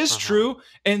even if it is true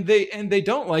and they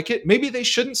don't like it, maybe they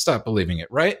shouldn't stop believing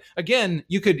it, right? Again,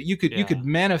 you could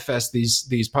manifest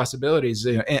these possibilities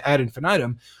ad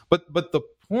infinitum, but the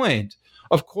point,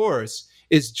 of course,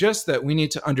 is just that we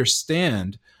need to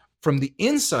understand from the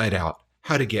inside out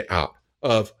how to get out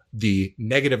of the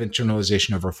negative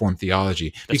internalization of Reformed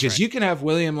theology. Because you can have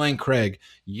William Lane Craig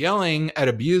yelling at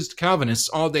abused Calvinists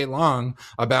all day long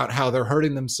about how they're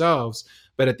hurting themselves.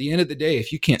 But at the end of the day,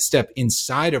 if you can't step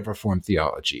inside of Reformed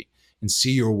theology and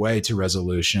see your way to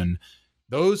resolution,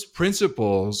 those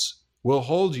principles will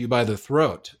hold you by the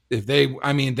throat.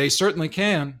 They certainly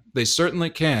can. They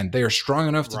certainly can. They are strong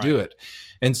enough to do it.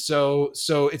 And so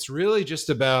it's really just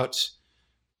about,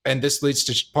 and this leads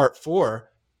to part 4,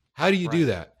 how do you do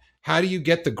that? How do you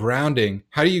get the grounding?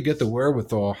 How do you get the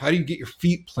wherewithal? How do you get your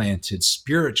feet planted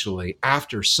spiritually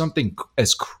after something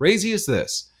as crazy as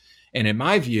this? And in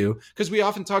my view, because we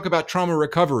often talk about trauma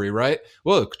recovery, right?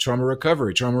 Well, trauma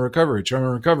recovery.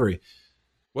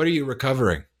 What are you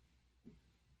recovering?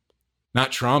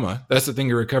 Not trauma. That's the thing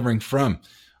you're recovering from.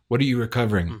 What are you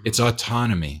recovering? Mm-hmm. It's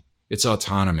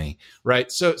autonomy. Right?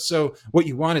 So what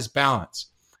you want is balance.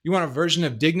 You want a version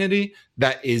of dignity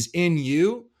that is in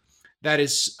you, that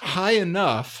is high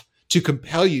enough to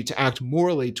compel you to act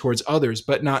morally towards others,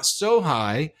 but not so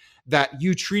high that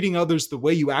you treating others the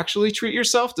way you actually treat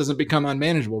yourself doesn't become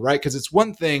unmanageable, right? Because it's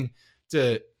one thing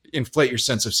to inflate your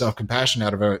sense of self-compassion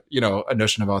out of a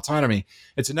notion of autonomy.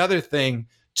 It's another thing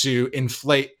to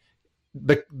inflate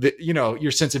the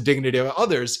your sense of dignity of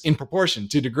others in proportion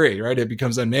to degree, right? It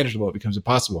becomes unmanageable. It becomes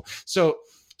impossible. So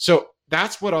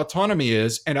that's what autonomy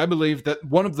is, and I believe that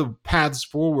one of the paths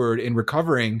forward in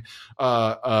recovering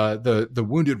the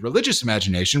wounded religious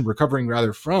imagination, recovering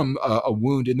rather from a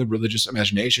wound in the religious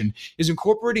imagination, is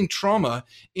incorporating trauma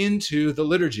into the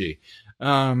liturgy.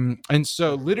 And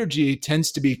so liturgy tends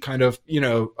to be kind of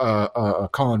a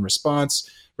call and response,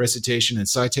 recitation and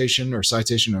citation, or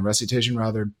citation and recitation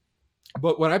rather.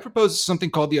 But what I propose is something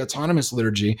called the autonomous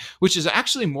liturgy, which is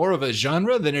actually more of a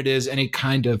genre than it is any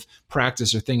kind of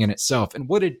practice or thing in itself. And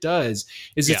what it does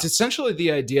is it's essentially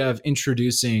the idea of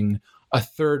introducing a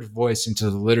third voice into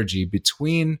the liturgy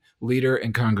between leader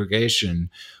and congregation,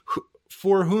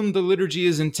 for whom the liturgy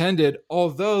is intended,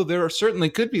 although there certainly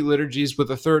could be liturgies with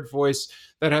a third voice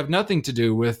that have nothing to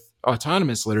do with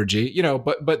autonomous liturgy,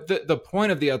 but the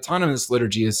point of the autonomous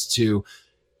liturgy is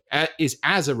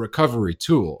as a recovery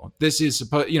tool. This is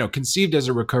conceived as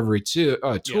a recovery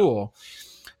tool.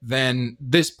 Then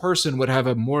this person would have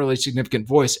a morally significant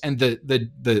voice, and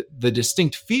the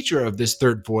distinct feature of this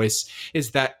third voice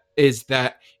is that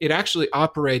it actually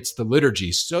operates the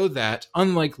liturgy, so that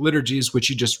unlike liturgies which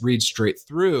you just read straight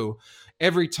through,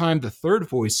 every time the third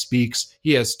voice speaks,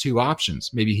 he has two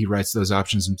options. Maybe he writes those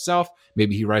options himself.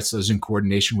 Maybe he writes those in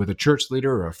coordination with a church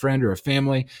leader or a friend or a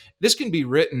family. This can be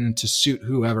written to suit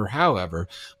whoever, however.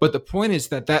 But the point is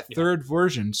that third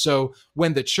version, so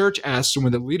when the church asks, or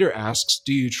when the leader asks,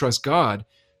 do you trust God?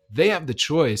 They have the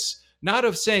choice, not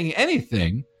of saying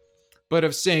anything, but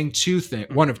of saying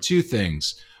one of two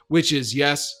things, which is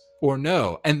yes or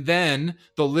no. And then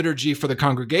the liturgy for the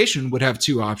congregation would have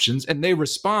two options, and they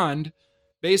respond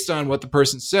based on what the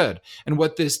person said. And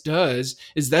what this does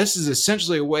is this is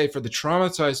essentially a way for the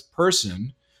traumatized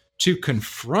person to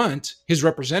confront his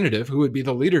representative, who would be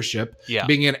the leadership.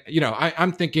 Being in,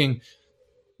 I'm thinking,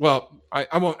 well,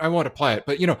 I won't apply it,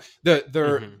 but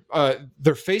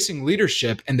they're facing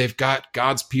leadership, and they've got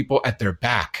God's people at their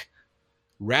back,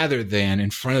 rather than in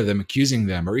front of them accusing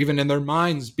them, or even in their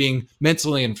minds being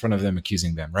mentally in front of them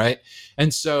accusing them, right?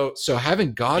 And so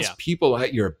having God's people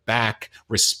at your back,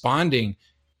 responding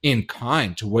in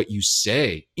kind to what you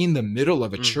say in the middle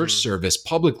of a church service,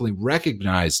 publicly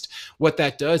recognized, what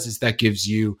that does is that gives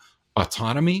you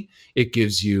autonomy. It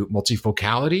gives you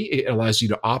multifocality. It allows you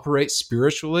to operate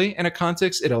spiritually in a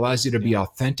context. It allows you to be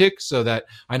authentic, so that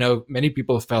I know many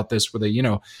people have felt this, where they,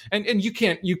 and you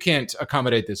can't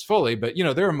accommodate this fully, but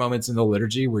there are moments in the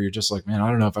liturgy where you're just like, man, I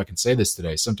don't know if I can say this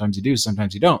today. Sometimes you do,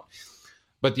 sometimes you don't.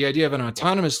 But the idea of an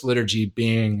autonomous liturgy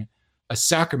being a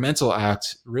sacramental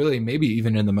act, really, maybe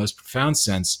even in the most profound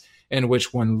sense, in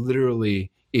which one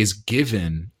literally is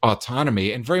given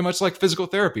autonomy, and very much like physical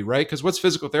therapy, right? Because what's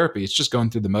physical therapy? It's just going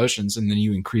through the motions, and then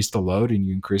you increase the load, and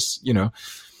you increase,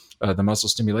 the muscle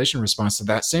stimulation response to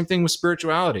that. Same thing with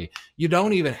spirituality. You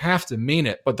don't even have to mean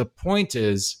it, but the point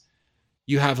is,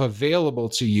 you have available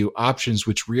to you options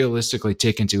which realistically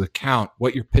take into account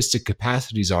what your pistic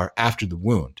capacities are after the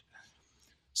wound.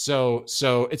 So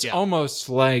it's almost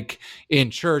like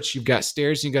in church, you've got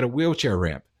stairs and you've got a wheelchair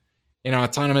ramp. In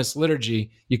autonomous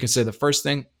liturgy, you can say the first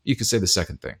thing, you can say the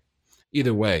second thing.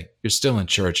 Either way, you're still in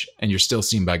church, and you're still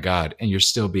seen by God, and you're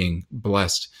still being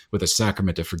blessed with a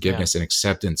sacrament of forgiveness and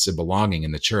acceptance and belonging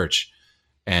in the church.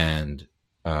 And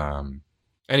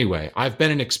anyway, I've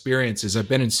been in experiences, I've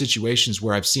been in situations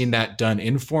where I've seen that done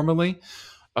informally,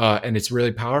 and it's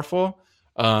really powerful.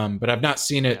 But I've not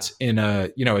seen it in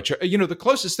the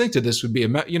closest thing to this would be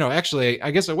actually, I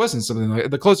guess it wasn't something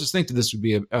like the closest thing to this would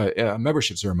be a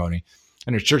membership ceremony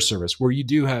in a church service, where you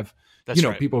do have,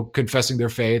 people confessing their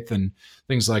faith and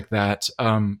things like that.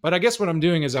 But I guess what I'm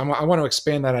doing is I want to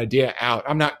expand that idea out.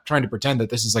 I'm not trying to pretend that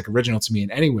this is like original to me in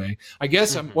any way. I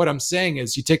guess what I'm saying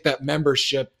is you take that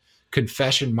membership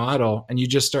confession model and you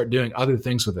just start doing other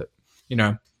things with it,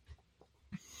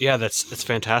 Yeah, that's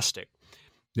fantastic.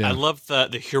 Yeah. I love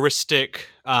the heuristic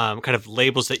kind of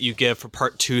labels that you give for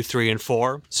part 2, 3, and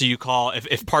 4. So you call,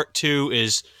 if part 2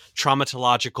 is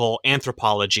traumatological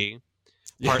anthropology,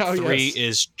 part 3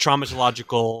 is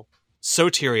traumatological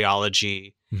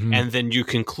soteriology, and then you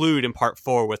conclude in part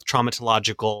 4 with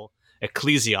traumatological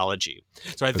ecclesiology.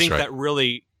 So I think that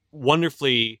really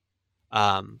wonderfully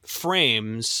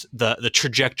frames the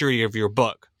trajectory of your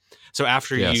book. So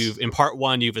after in part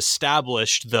 1, you've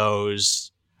established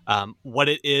those, what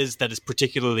it is that is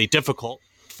particularly difficult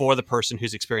for the person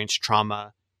who's experienced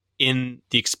trauma in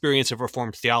the experience of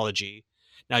Reformed theology.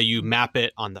 Now you map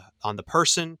it on the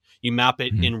person, you map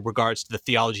it in regards to the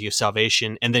theology of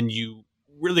salvation, and then you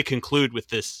really conclude with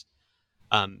this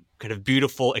kind of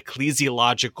beautiful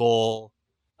ecclesiological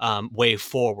way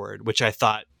forward, which I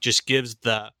thought just gives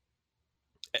the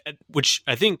which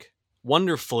I think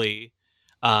wonderfully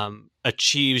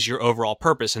achieves your overall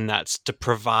purpose, and that's to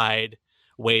provide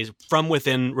ways from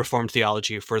within Reformed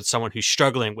theology for someone who's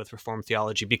struggling with Reformed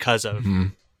theology because of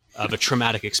a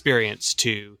traumatic experience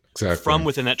to, from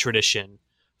within that tradition,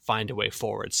 find a way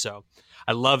forward. So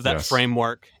I love that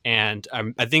framework, and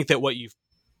I think that what you've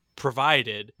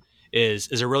provided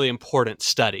is a really important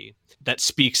study that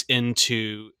speaks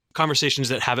into conversations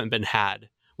that haven't been had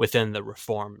within the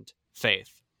Reformed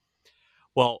faith.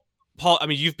 Well, Paul, I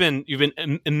mean, you've been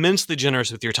immensely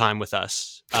generous with your time with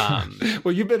us.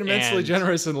 Well, you've been immensely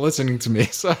generous in listening to me,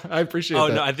 so I appreciate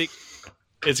that. Oh, no, I think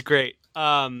it's great.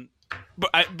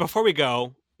 But before we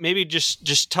go, maybe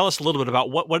just tell us a little bit about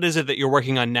what is it that you're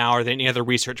working on now? Are there any other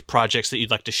research projects that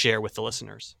you'd like to share with the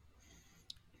listeners?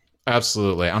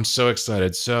 Absolutely. I'm so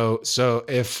excited. So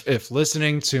if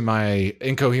listening to my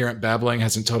incoherent babbling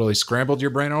hasn't totally scrambled your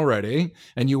brain already,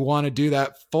 and you want to do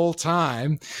that full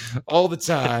time, all the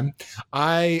time,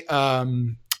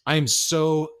 I'm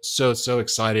so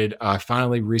excited. I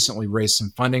finally recently raised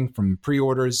some funding from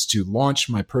pre-orders to launch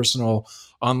my personal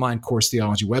online course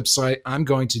theology website. I'm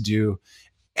going to do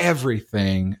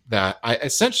everything that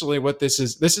what this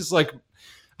is like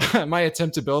my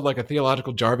attempt to build like a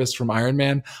theological Jarvis from Iron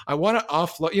Man. I want to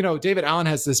offload, David Allen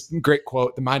has this great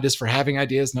quote, the mind is for having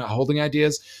ideas, not holding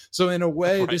ideas. So in a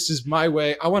way, This is my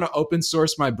way. I want to open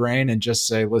source my brain and just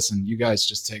say, listen, you guys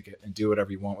just take it and do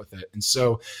whatever you want with it. And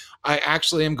so I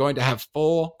actually am going to have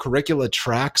full curricula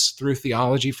tracks through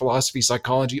theology, philosophy,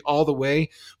 psychology, all the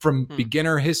way from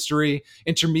beginner history,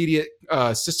 intermediate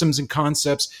systems and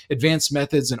concepts, advanced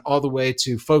methods, and all the way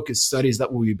to focused studies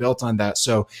that will be built on that.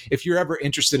 So if you're ever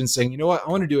interested in saying, you know what,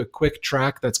 I want to do a quick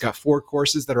track that's got 4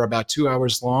 courses that are about 2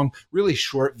 hours long, really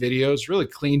short videos, really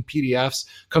clean PDFs,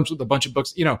 comes with a bunch of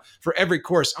books, for every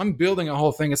course, I'm building a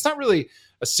whole thing. It's not really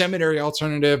a seminary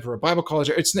alternative or a Bible college.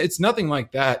 It's nothing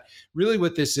like that. Really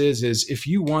what this is if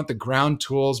you want the ground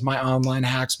tools, my online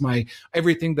hacks, my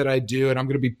everything that I do, and I'm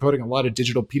going to be putting a lot of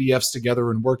digital PDFs together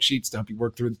and worksheets to help you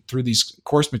work through these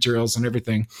course materials and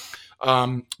everything.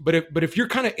 But if you're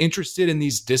kind of interested in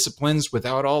these disciplines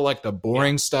without all like the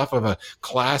boring stuff of a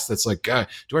class that's like, God,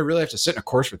 do I really have to sit in a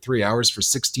course for 3 hours for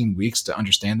 16 weeks to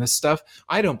understand this stuff?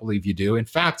 I don't believe you do. In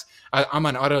fact, I'm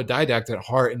an autodidact at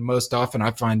heart, and most often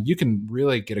I find you can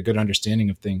really get a good understanding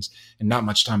of things in not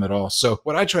much time at all. So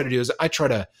what I try to do is I try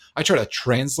to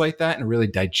translate that in a really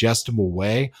digestible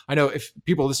way. I know if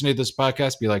people listening to this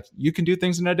podcast be like, you can do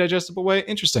things in a digestible way.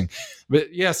 Interesting.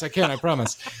 But yes, I can, I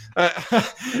promise.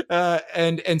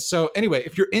 And so anyway,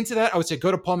 if you're into that, I would say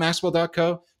go to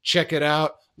paulmaxwell.co, check it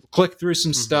out, click through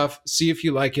some stuff, see if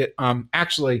you like it.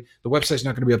 Actually, the website's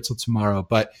not going to be up till tomorrow,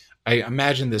 but I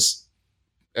imagine this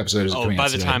episode is coming out by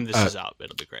the today. time this is out,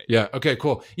 it'll be great. Yeah. Okay,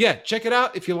 cool. Yeah. Check it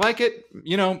out. If you like it,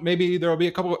 maybe there'll be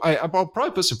a couple, I'll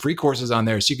probably put some free courses on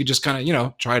there so you could just kind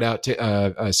of, try it out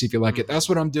to see if you like it. That's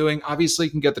what I'm doing. Obviously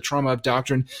you can get the Trauma of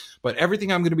Doctrine, but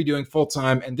everything I'm going to be doing full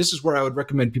time. And this is where I would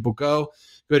recommend people go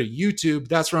to YouTube.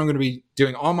 That's where I'm going to be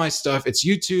doing all my stuff. It's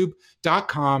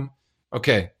youtube.com.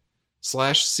 Okay.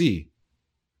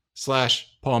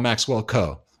 /C/Paul Maxwell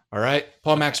Co. All right.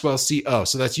 Paul Maxwell CO.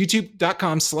 So that's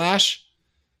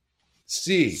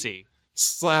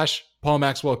youtube.com/C/Paul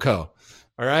Maxwell Co.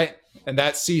 All right. And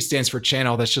that C stands for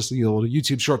channel. That's just a little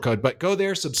YouTube shortcode. But go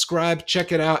there, subscribe,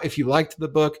 check it out. If you liked the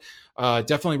book,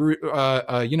 definitely,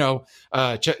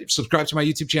 subscribe to my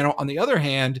YouTube channel. On the other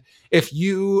hand, if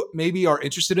you maybe are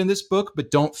interested in this book, but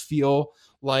don't feel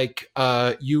like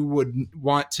you would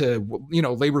want to,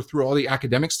 labor through all the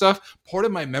academic stuff, part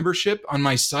of my membership on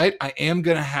my site, I am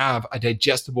going to have a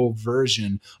digestible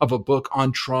version of a book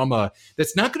on trauma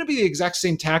that's not going to be the exact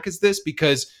same tack as this,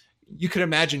 because you can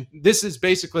imagine this is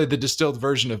basically the distilled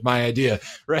version of my idea,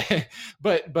 right?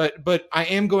 But I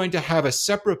am going to have a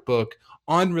separate book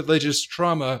on religious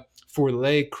trauma for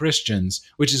lay Christians,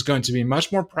 which is going to be much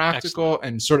more practical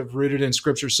and sort of rooted in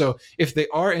scripture. So if they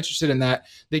are interested in that,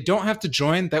 they don't have to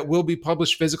join. That will be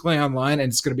published physically online,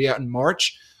 and it's going to be out in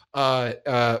March. But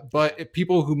if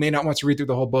people who may not want to read through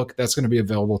the whole book, that's going to be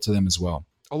available to them as well.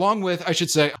 Along with, I should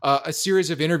say, a series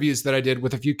of interviews that I did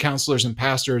with a few counselors and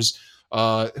pastors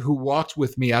who walked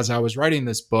with me as I was writing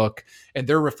this book, and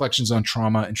their reflections on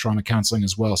trauma and trauma counseling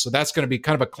as well. So that's going to be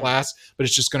kind of a class, but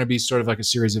it's just going to be sort of like a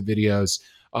series of videos.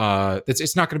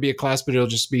 It's not going to be a class, but it'll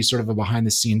just be sort of a behind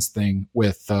the scenes thing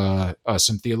with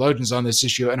some theologians on this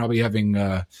issue. And I'll be having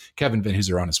Kevin Van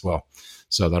Hooser on as well.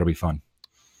 So that'll be fun.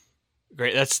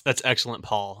 Great. That's excellent,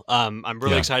 Paul. I'm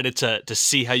really excited to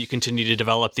see how you continue to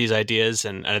develop these ideas.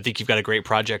 And I think you've got a great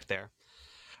project there.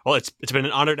 Well, it's been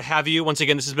an honor to have you. Once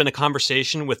again, this has been a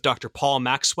conversation with Dr. Paul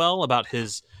Maxwell about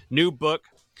his new book,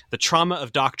 The Trauma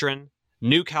of Doctrine,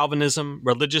 New Calvinism,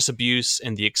 Religious Abuse,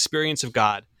 and the Experience of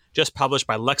God, just published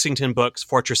by Lexington Books,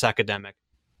 Fortress Academic.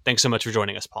 Thanks so much for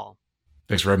joining us, Paul.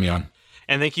 Thanks for having me on.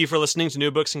 And thank you for listening to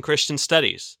New Books in Christian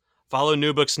Studies. Follow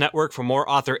New Books Network for more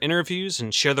author interviews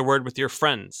and share the word with your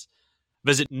friends.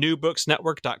 Visit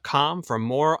newbooksnetwork.com for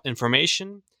more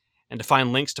information and to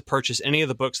find links to purchase any of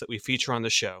the books that we feature on the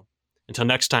show. Until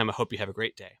next time, I hope you have a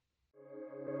great day.